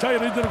that. I tell you,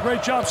 they did a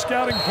great job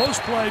scouting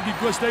post play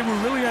because they were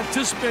really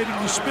anticipating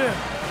the spin.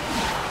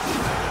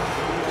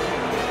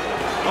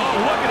 Oh,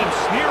 look at him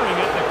sneering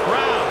at the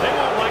crowd. They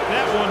won't like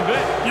that one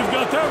bit. You've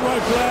got that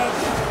right, Brad.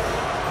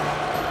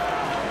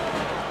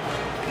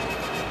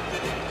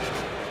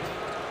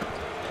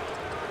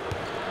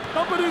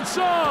 Up and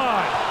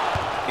inside.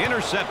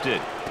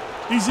 Intercepted.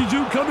 Easy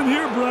dude coming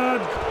here,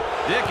 Brad.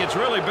 Dick, it's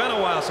really been a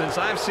while since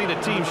I've seen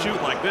a team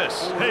shoot like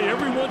this. Hey,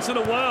 every once in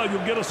a while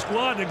you'll get a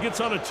squad that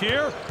gets on a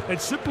tear and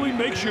simply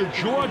makes your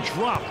jaw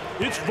drop.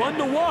 It's fun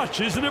to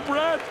watch, isn't it,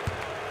 Brad?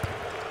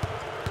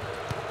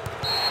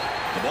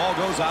 The ball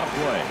goes out of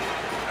play.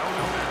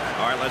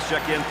 All right, let's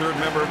check in third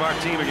member of our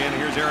team again.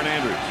 Here's Aaron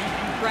Andrews.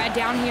 Brad,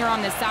 down here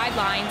on the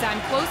sidelines. I'm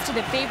close to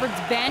the favorites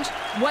bench.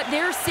 What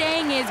they're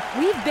saying is,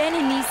 we've been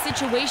in these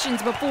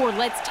situations before.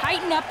 Let's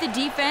tighten up the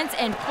defense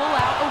and pull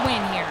out a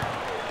win here.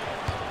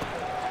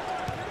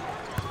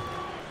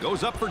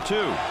 Goes up for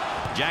 2.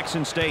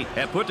 Jackson State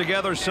have put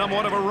together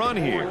somewhat of a run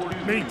here.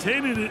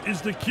 Maintaining it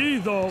is the key,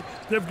 though.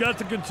 They've got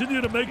to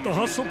continue to make the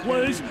hustle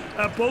plays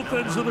at both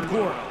ends of the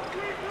court.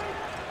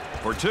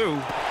 For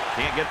 2.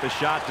 Can't get the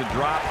shot to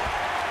drop.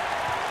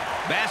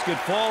 Basket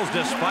falls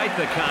despite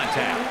the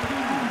contact.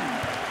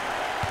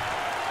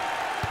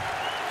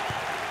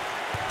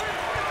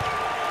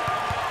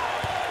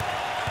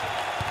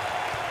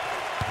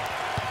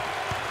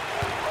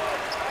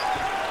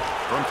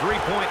 From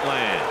three-point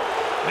land.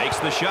 Makes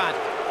the shot.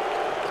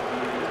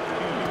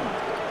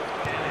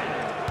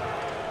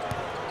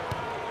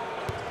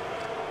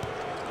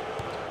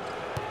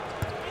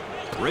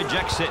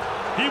 Rejects it.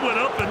 He went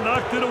up and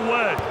knocked it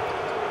away.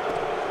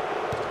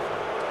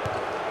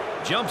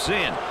 Jumps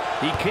in.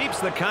 He keeps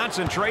the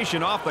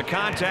concentration off the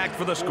contact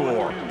for the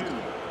score.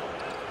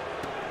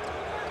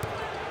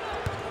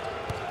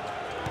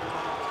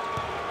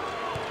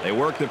 They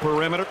work the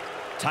perimeter.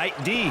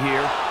 Tight D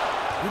here.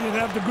 He didn't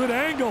have the good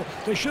angle.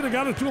 They should have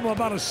got it to him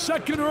about a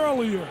second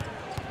earlier.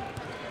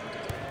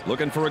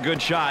 Looking for a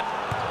good shot.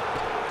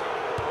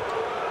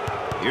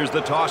 Here's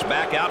the toss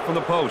back out from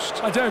the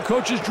post. I tell you,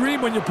 coach's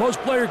dream when your post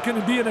player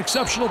can be an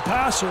exceptional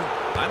passer.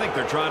 I think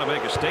they're trying to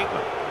make a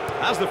statement.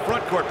 How's the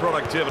front court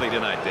productivity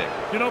tonight, Dick?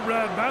 You know,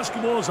 Brad,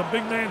 basketball is a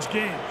big man's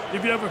game.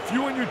 If you have a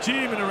few on your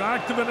team and are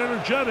active and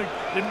energetic,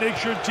 it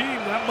makes your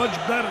team that much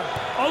better.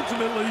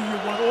 Ultimately, you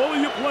want all of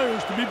your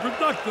players to be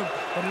productive,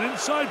 but an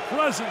inside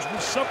presence will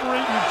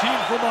separate your team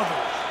from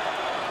others.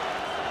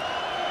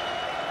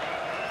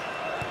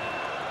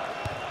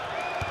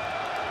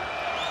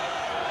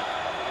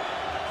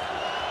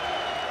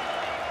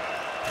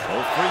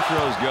 Both free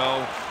throws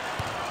go.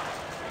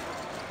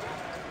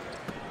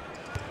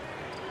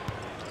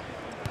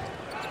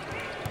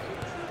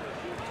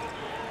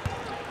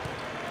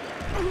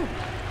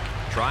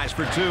 Tries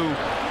for 2.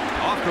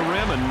 Off the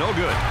rim and no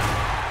good.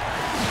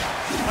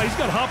 He's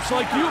got hops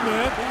like you,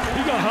 man.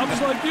 He got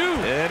hops like you.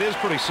 It is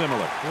pretty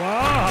similar.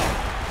 Wow.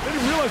 I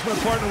didn't realize my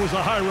partner was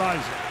a high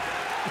riser.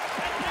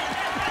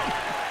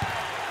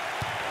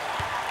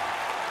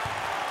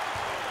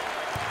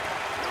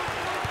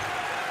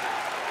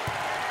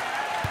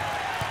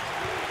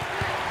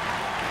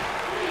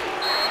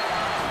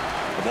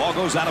 The ball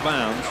goes out of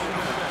bounds.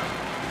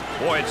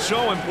 Boy, it's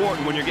so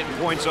important when you're getting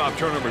points off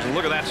turnovers, and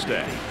look at that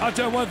stat. I'll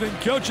tell you one thing,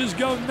 coaches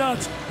go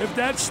nuts. If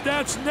that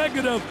stat's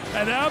negative,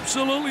 it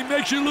absolutely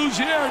makes you lose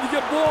hair and you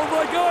get balled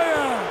like I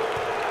am.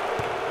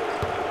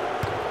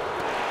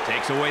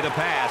 Takes away the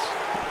pass.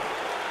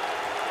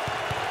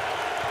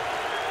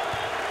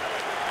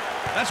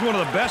 That's one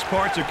of the best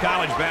parts of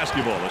college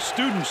basketball, the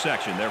student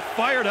section. They're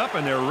fired up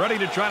and they're ready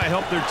to try to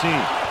help their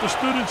team. The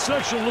student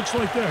section looks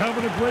like they're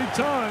having a great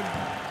time.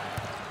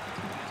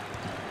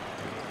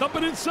 Dump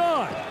it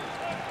inside.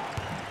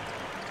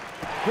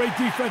 Great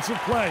defensive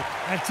play.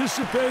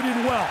 Anticipated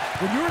well.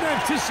 When you're an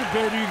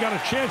anticipator, you got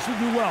a chance to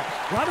do well.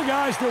 A lot of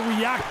guys, they're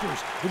reactors.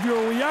 If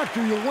you're a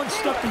reactor, you're one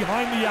step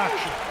behind the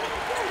action.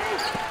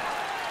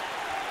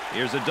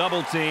 Here's a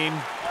double team.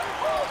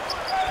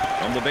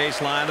 From the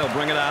baseline, they'll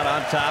bring it out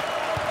on top.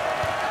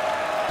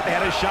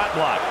 And a shot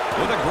block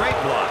with a great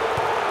block.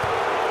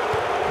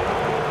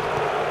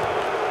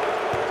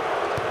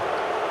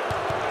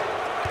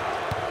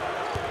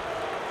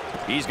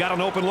 He's got an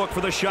open look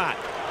for the shot.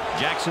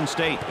 Jackson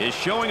State is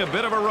showing a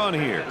bit of a run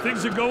here.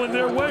 Things are going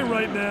their way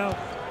right now.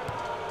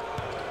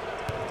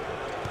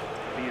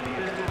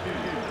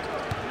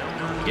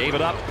 Gave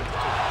it up.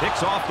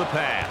 Picks off the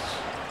pass.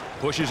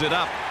 Pushes it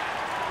up.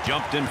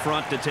 Jumped in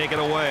front to take it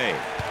away.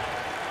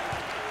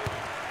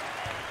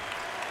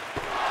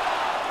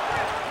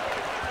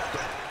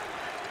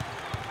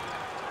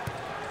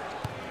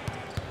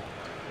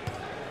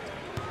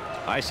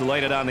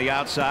 Isolated on the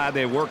outside.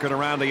 They're working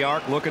around the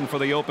arc, looking for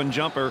the open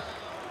jumper.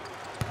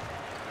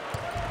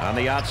 On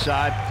the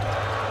outside.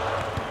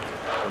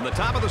 From the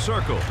top of the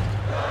circle.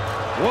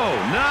 Whoa,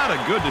 not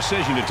a good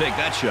decision to take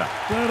that shot.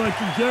 Brad, I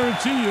can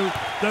guarantee you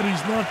that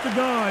he's not the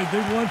guy they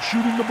want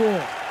shooting the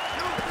ball.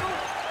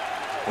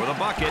 For the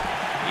bucket,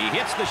 he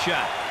hits the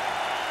shot.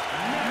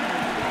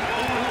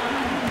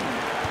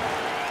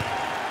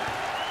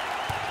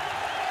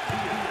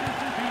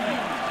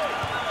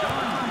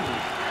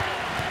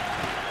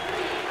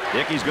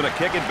 Dickey's going to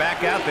kick it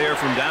back out there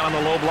from down on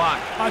the low block.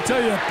 I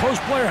tell you, a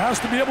post player has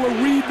to be able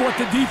to read what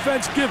the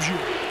defense gives you.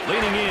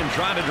 Leaning in,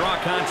 trying to draw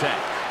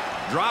contact.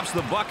 Drops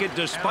the bucket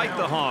despite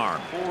the harm.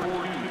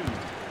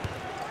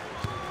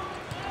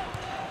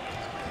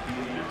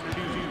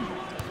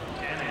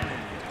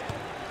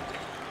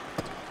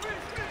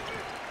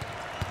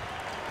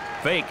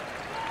 Fake.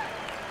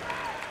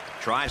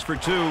 Tries for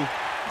 2.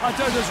 I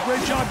tell you, does a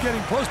great job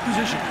getting post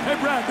position. Hey,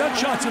 Brad, that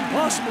shot's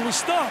impossible to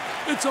stop.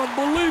 It's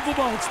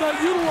unbelievable. It's not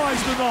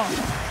utilized enough.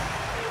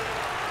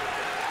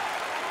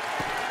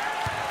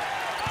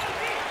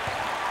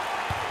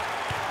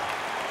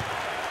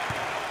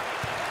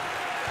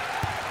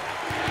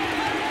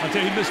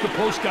 Dante, he missed the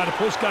post guy. The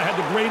post guy had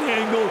the great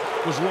angle,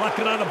 was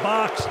locking on the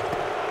box.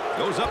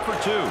 Goes up for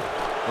 2.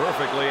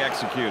 Perfectly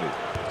executed.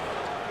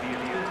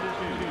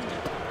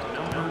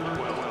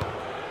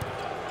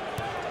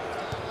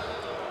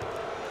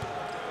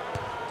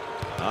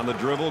 On the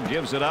dribble,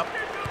 gives it up.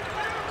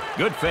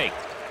 Good fake.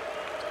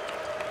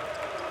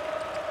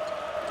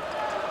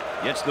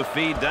 Gets the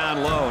feed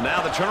down low.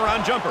 Now the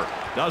turnaround jumper.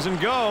 Doesn't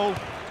go.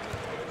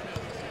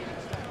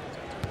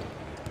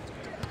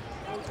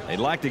 They'd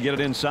like to get it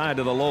inside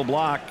to the low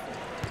block.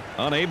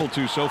 Unable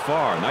to so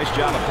far. Nice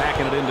job of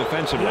packing it in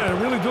defensively.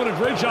 Yeah, really doing a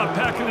great job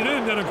packing it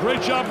in and a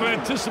great job of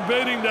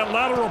anticipating that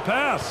lateral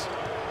pass.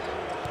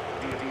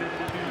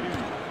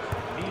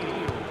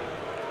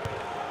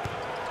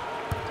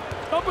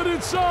 Up and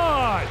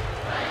inside.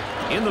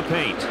 In the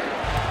paint.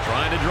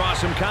 Trying to draw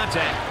some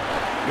contact.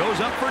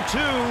 Goes up for 2.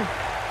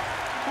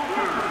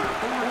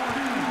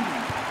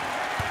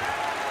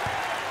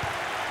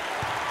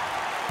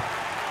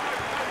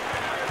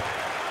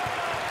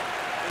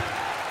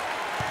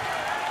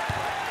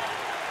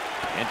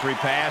 Entry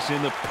pass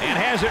in the and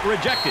has it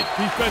rejected.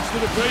 Defense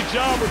did a great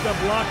job with that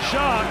block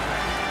shot.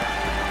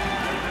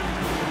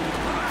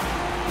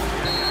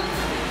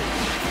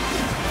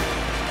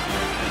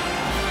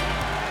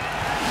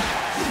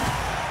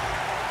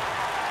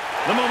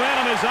 The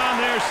momentum is on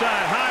their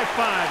side. High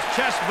fives,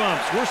 chest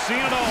bumps. We're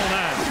seeing it all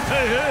now.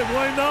 Hey,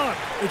 why not?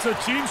 It's a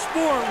team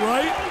sport,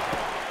 right?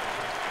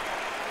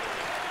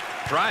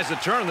 Tries to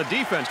turn, the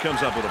defense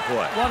comes up with a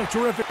play. What a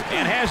terrific.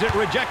 And has it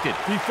rejected.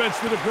 Defense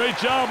did a great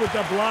job with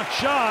that block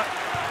shot.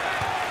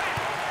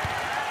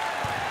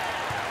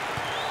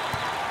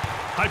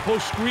 High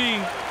post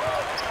screen.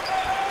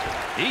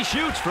 He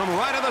shoots from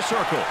right of the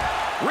circle.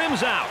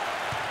 Rims out.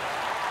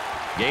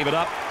 Gave it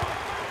up.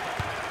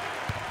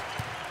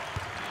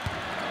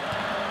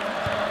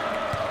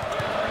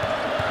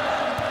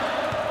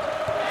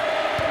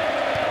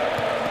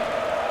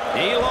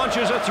 He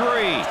launches a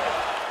 3.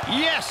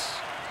 Yes!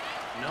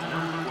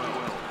 Number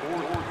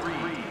 12,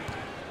 4-3.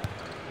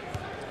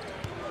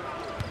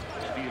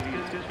 Speed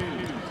 2,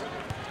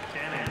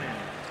 10.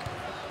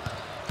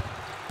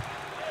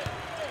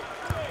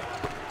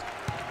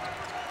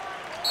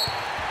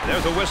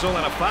 There's a whistle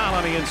and a foul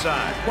on the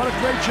inside. What a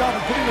great job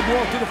of putting the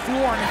ball to the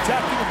floor and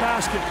attacking the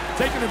basket,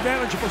 taking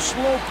advantage of a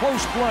slow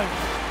post play.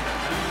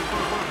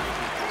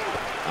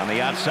 On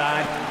the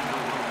outside.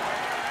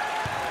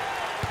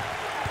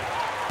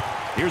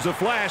 Here's a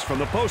flash from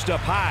the post up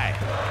high.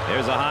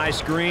 There's a high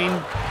screen.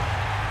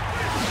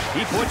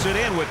 He puts it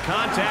in with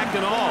contact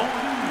and all.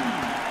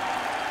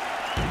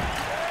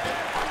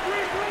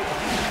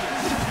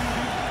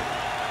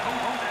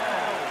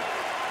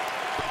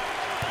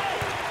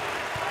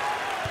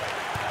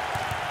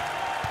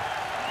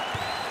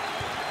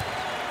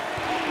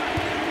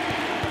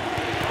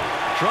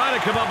 Try to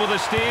come up with a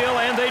steal,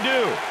 and they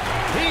do.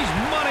 He's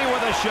money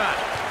with a shot.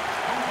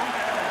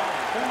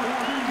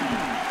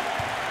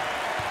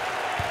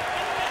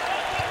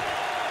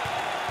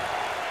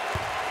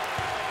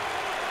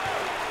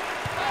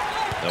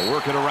 They'll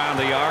work it around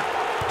the arc.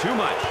 Too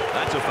much.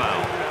 That's a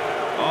foul.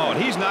 Oh,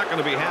 and he's not going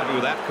to be happy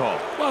with that call.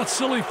 Well, it's a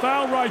silly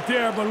foul right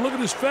there, but look at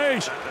his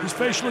face. His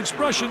facial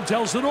expression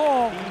tells it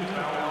all.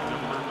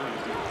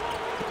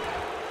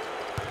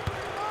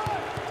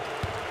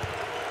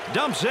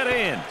 Dumps it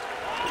in.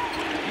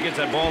 He gets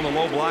that ball in the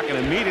low block and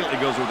immediately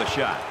goes with a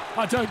shot.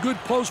 I tell you, good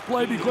post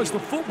play because the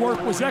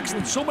footwork was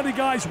excellent. So many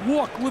guys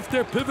walk, lift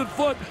their pivot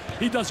foot.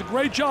 He does a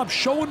great job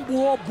showing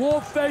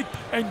ball fake,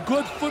 and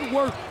good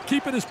footwork,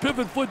 keeping his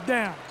pivot foot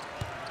down.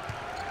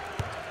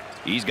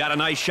 He's got a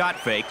nice shot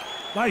fake.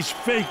 Nice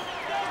fake.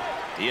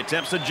 He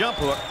attempts a jump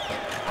hook.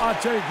 I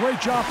tell you,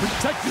 great job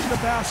protecting the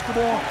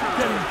basketball,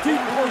 getting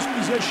deep post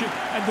position,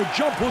 and the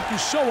jump hook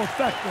is so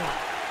effective.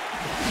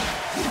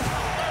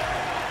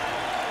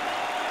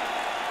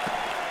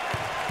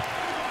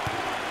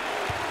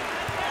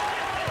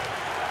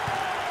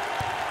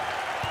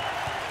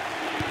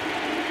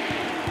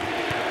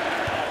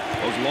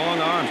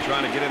 Long arms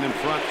trying to get it in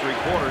front,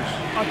 3/4.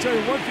 I'll tell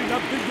you one thing,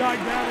 that big guy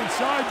down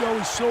inside, though,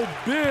 is so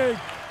big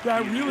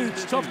that really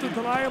it's tough to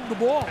deny him the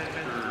ball.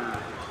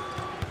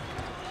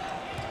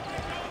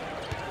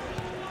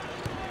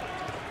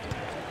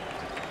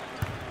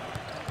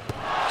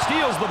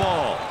 Steals the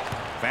ball.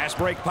 Fast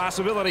break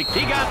possibility.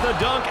 He got the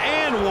dunk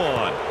and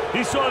one.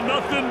 He saw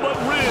nothing but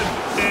rim,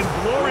 and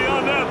glory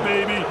on that,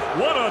 baby.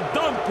 What a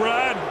dunk,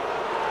 Brad.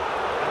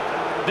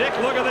 Dick,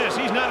 look at this.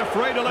 He's not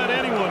afraid to let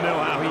anyone know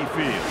how he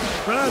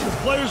feels. Brad, the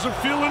players are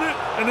feeling it,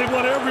 and they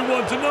want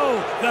everyone to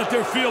know that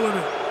they're feeling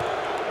it.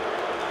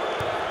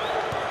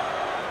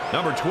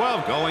 Number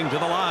 12 going to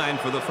the line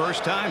for the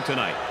first time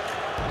tonight.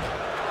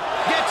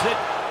 Gets it.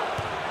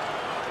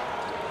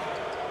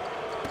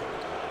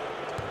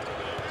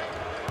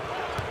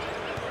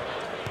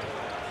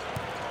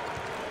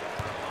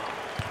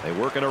 They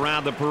work it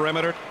around the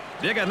perimeter.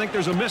 Dick, I think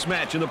there's a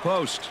mismatch in the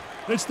post.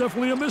 It's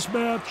definitely a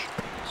mismatch.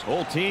 This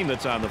whole team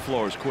that's on the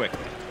floor is quick.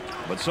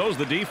 But so's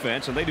the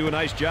defense, and they do a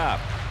nice job.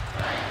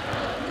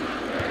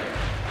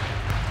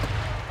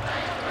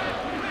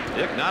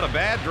 Dick, not a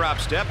bad drop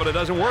step, but it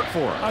doesn't work for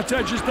him. I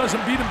tell you, just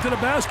doesn't beat him to the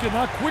basket,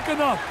 not quick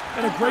enough.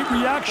 And a great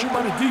reaction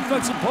by the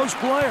defensive post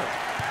player.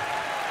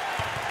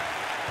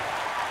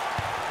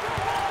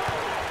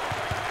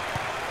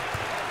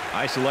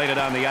 Isolated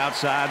on the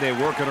outside, they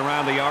work it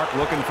around the arc,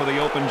 looking for the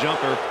open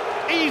jumper.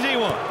 Easy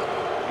one.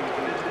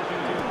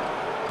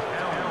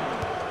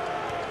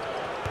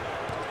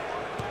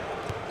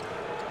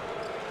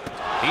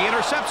 He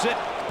intercepts it.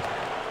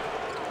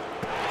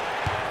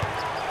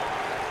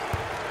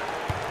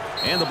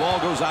 And the ball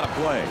goes out of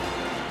play.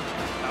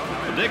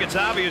 Well, Dick, it's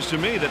obvious to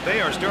me that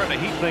they are starting to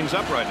heat things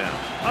up right now.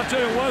 I'll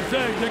tell you one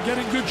thing, they're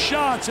getting good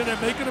shots and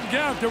they're making them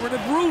count. They're in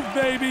a groove,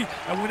 baby.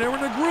 And when they're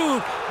in a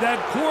groove, that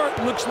court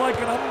looks like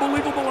an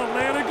unbelievable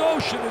Atlantic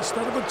Ocean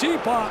instead of a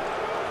teapot.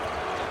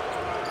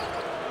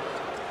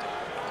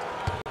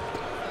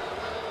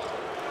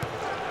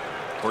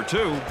 For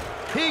two,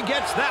 he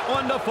gets that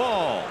one to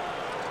fall.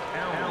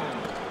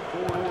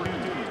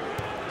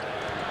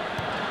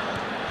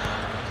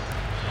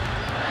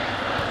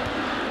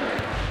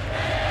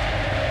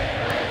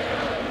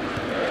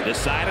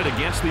 Decided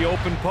against the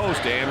open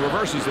post and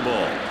reverses the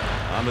ball.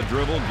 On the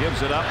dribble,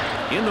 gives it up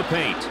in the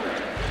paint.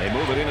 They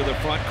move it into the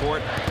front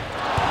court.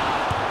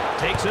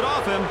 Takes it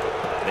off him.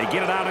 They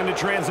get it out into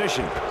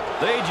transition.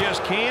 They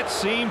just can't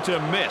seem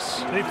to miss.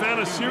 They found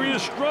a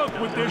serious stroke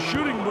with their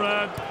shooting,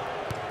 Brad.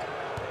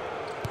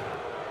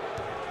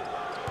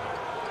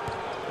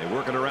 They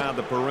work it around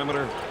the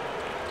perimeter.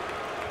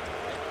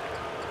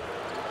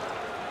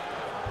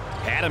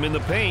 Had him in the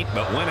paint,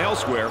 but went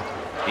elsewhere.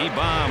 He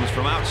bombs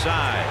from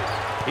outside.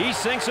 He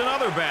sinks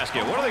another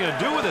basket. What are they going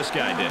to do with this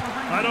guy, Dick?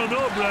 I don't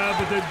know, Brad,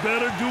 but they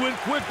better do it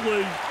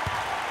quickly.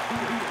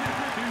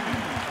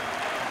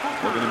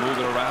 Looking to move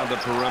it around the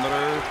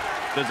perimeter.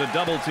 There's a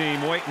double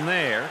team waiting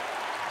there.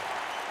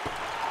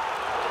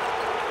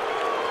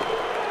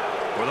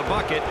 For the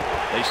bucket.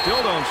 They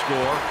still don't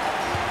score.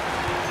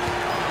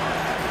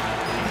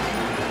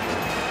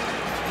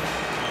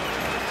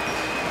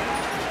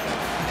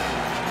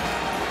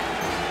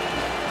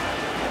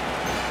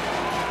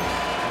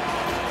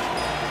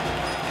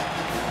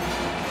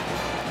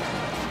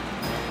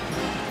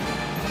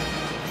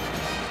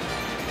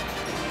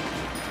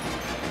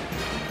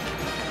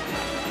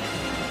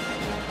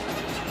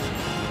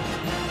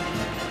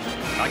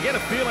 I get a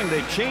feeling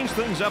they changed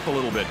things up a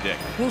little bit, Dick.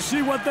 We'll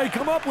see what they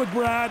come up with,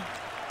 Brad.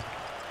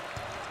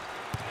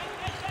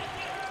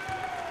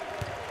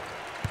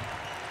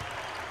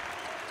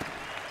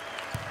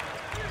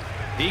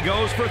 He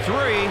goes for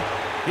three.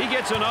 He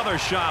gets another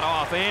shot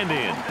off and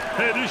in.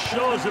 Hey, this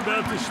show is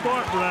about to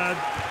start, Brad.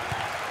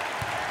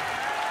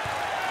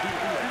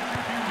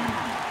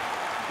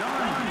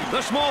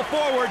 The small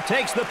forward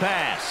takes the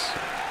pass.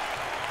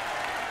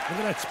 Look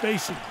at that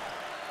spacing.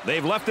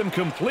 They've left him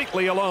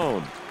completely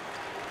alone.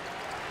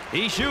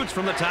 He shoots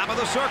from the top of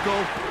the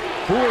circle.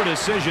 Poor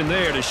decision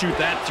there to shoot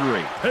that three.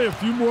 Hey, a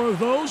few more of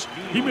those,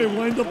 he may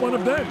wind up on a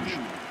bench.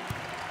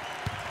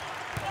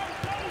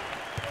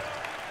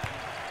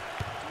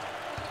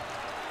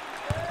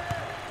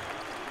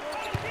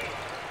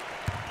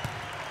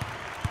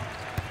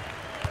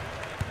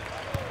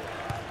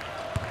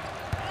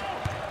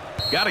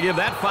 Got to give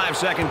that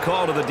 5-second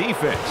call to the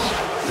defense.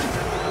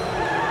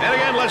 And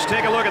again, let's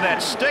take a look at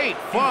that State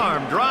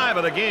Farm drive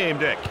of the game,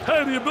 Dick.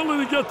 Hey, the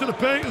ability to get to the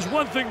paint is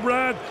one thing,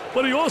 Brad,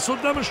 but he also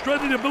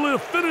demonstrated the ability to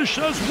finish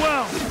as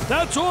well.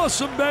 That's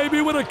awesome,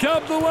 baby, with a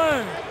capital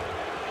A.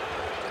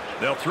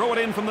 They'll throw it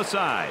in from the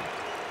side.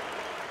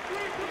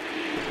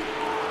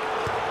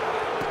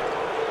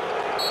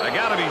 I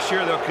got to be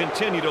sure they'll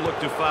continue to look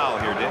to foul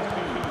here,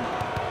 Dick.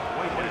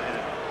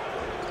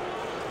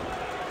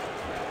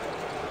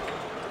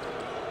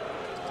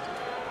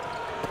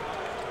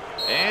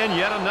 And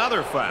yet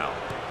another foul.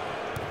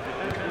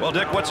 Well,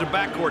 Dick, what's the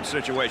backcourt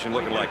situation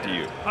looking like to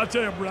you? I'll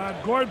tell you,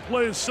 Brad, guard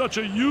play is such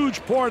a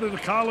huge part of the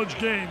college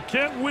game.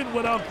 Can't win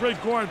without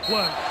great guard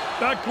play.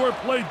 Backcourt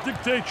play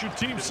dictates your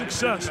team's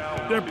success.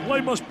 Their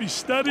play must be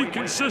steady,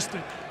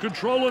 consistent,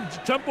 controlling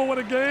the tempo in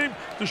a game,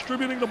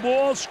 distributing the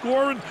ball,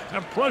 scoring,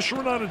 and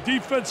pressuring on a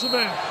defensive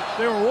end.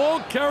 They are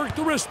all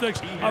characteristics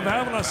of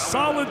having a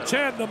solid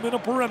tandem in a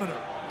perimeter.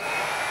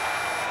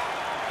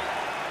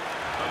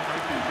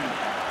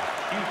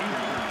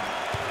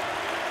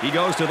 He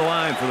goes to the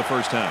line for the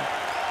first time.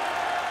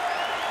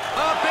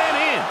 Up and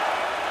in.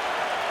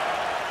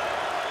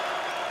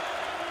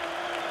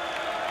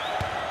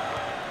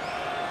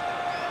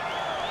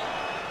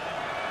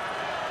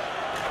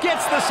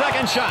 Gets the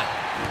second shot.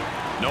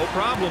 No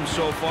problem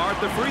so far at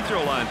the free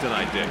throw line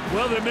tonight, Dick.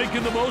 Well, they're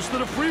making the most of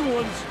the free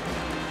ones.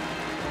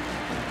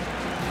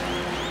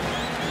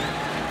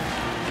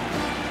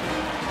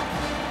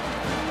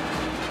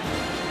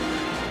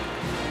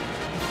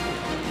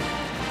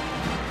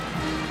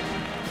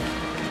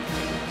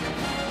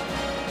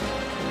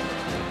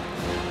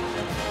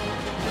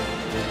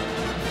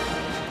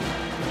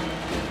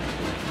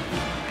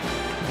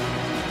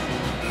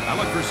 I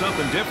look for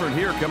something different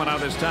here coming out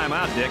of this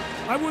timeout, Dick.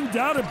 I wouldn't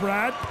doubt it,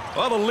 Brad.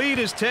 Well, the lead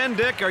is 10,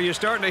 Dick. Are you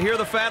starting to hear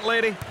the fat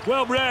lady?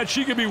 Well, Brad,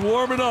 she could be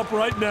warming up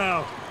right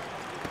now.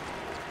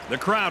 The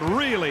crowd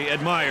really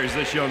admires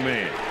this young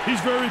man. He's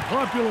very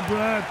popular,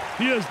 Brad.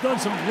 He has done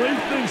some great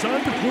things on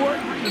the court,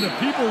 and the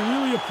people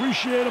really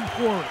appreciate him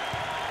for it.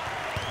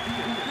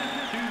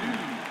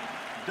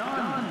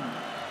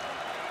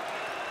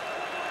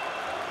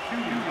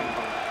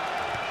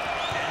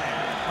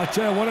 I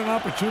tell you, what an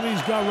opportunity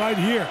he's got right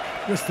here.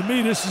 Because to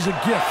me, this is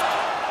a gift.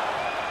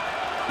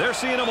 They're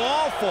seeing them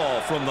all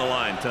fall from the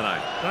line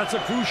tonight. That's a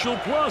crucial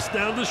plus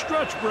down the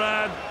stretch,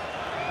 Brad.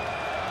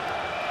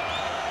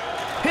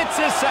 Hits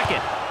his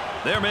second.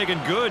 They're making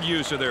good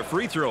use of their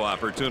free throw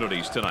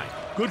opportunities tonight.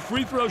 Good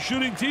free throw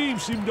shooting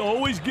teams seem to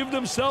always give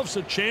themselves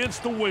a chance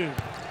to win.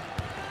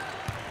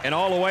 And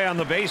all the way on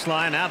the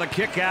baseline. Now the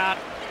kick out.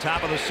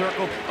 Top of the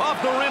circle.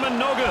 Off the rim and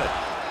no good.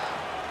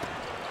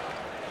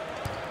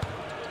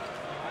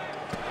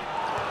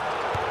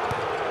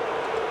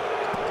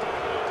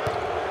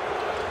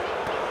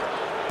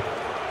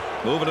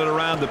 Moving it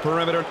around the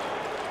perimeter.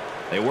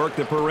 They work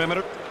the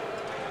perimeter.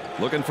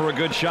 Looking for a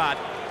good shot.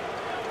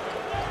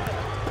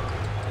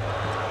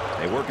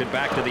 They work it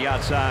back to the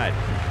outside.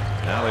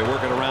 Now they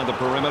work it around the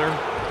perimeter.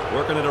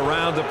 Working it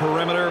around the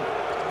perimeter.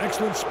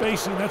 Excellent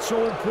spacing. That's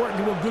so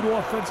important to a good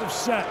offensive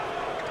set.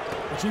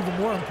 It's even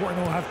more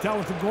important to have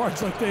talented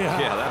guards like they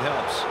have. Yeah, that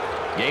helps.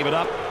 Gave it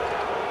up.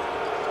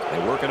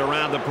 They work it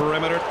around the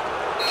perimeter.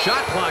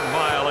 Shot clock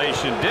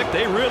violation, Dick.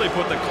 They really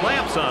put the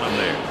clamps on him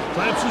there.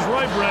 Clamps is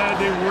right, Brad.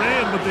 They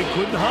ran, but they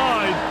couldn't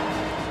hide.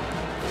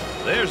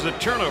 There's the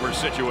turnover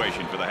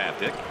situation for the half,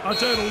 Dick. I'll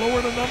tell you, the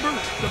lower the number,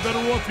 the better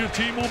off your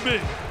team will be.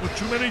 With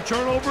too many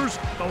turnovers,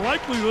 the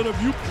likelihood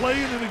of you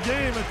playing in a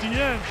game at the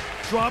end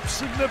drops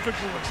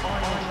significantly.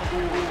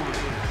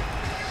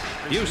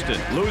 Houston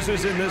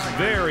loses in this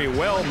very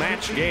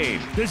well-matched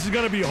game. This is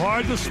going to be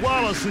hard to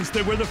swallow since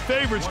they were the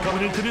favorites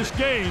coming into this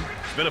game.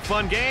 It's been a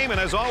fun game, and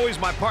as always,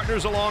 my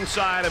partners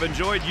alongside have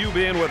enjoyed you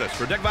being with us.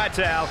 For Dick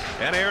Vitale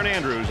and Aaron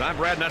Andrews, I'm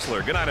Brad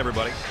Nessler. Good night,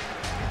 everybody.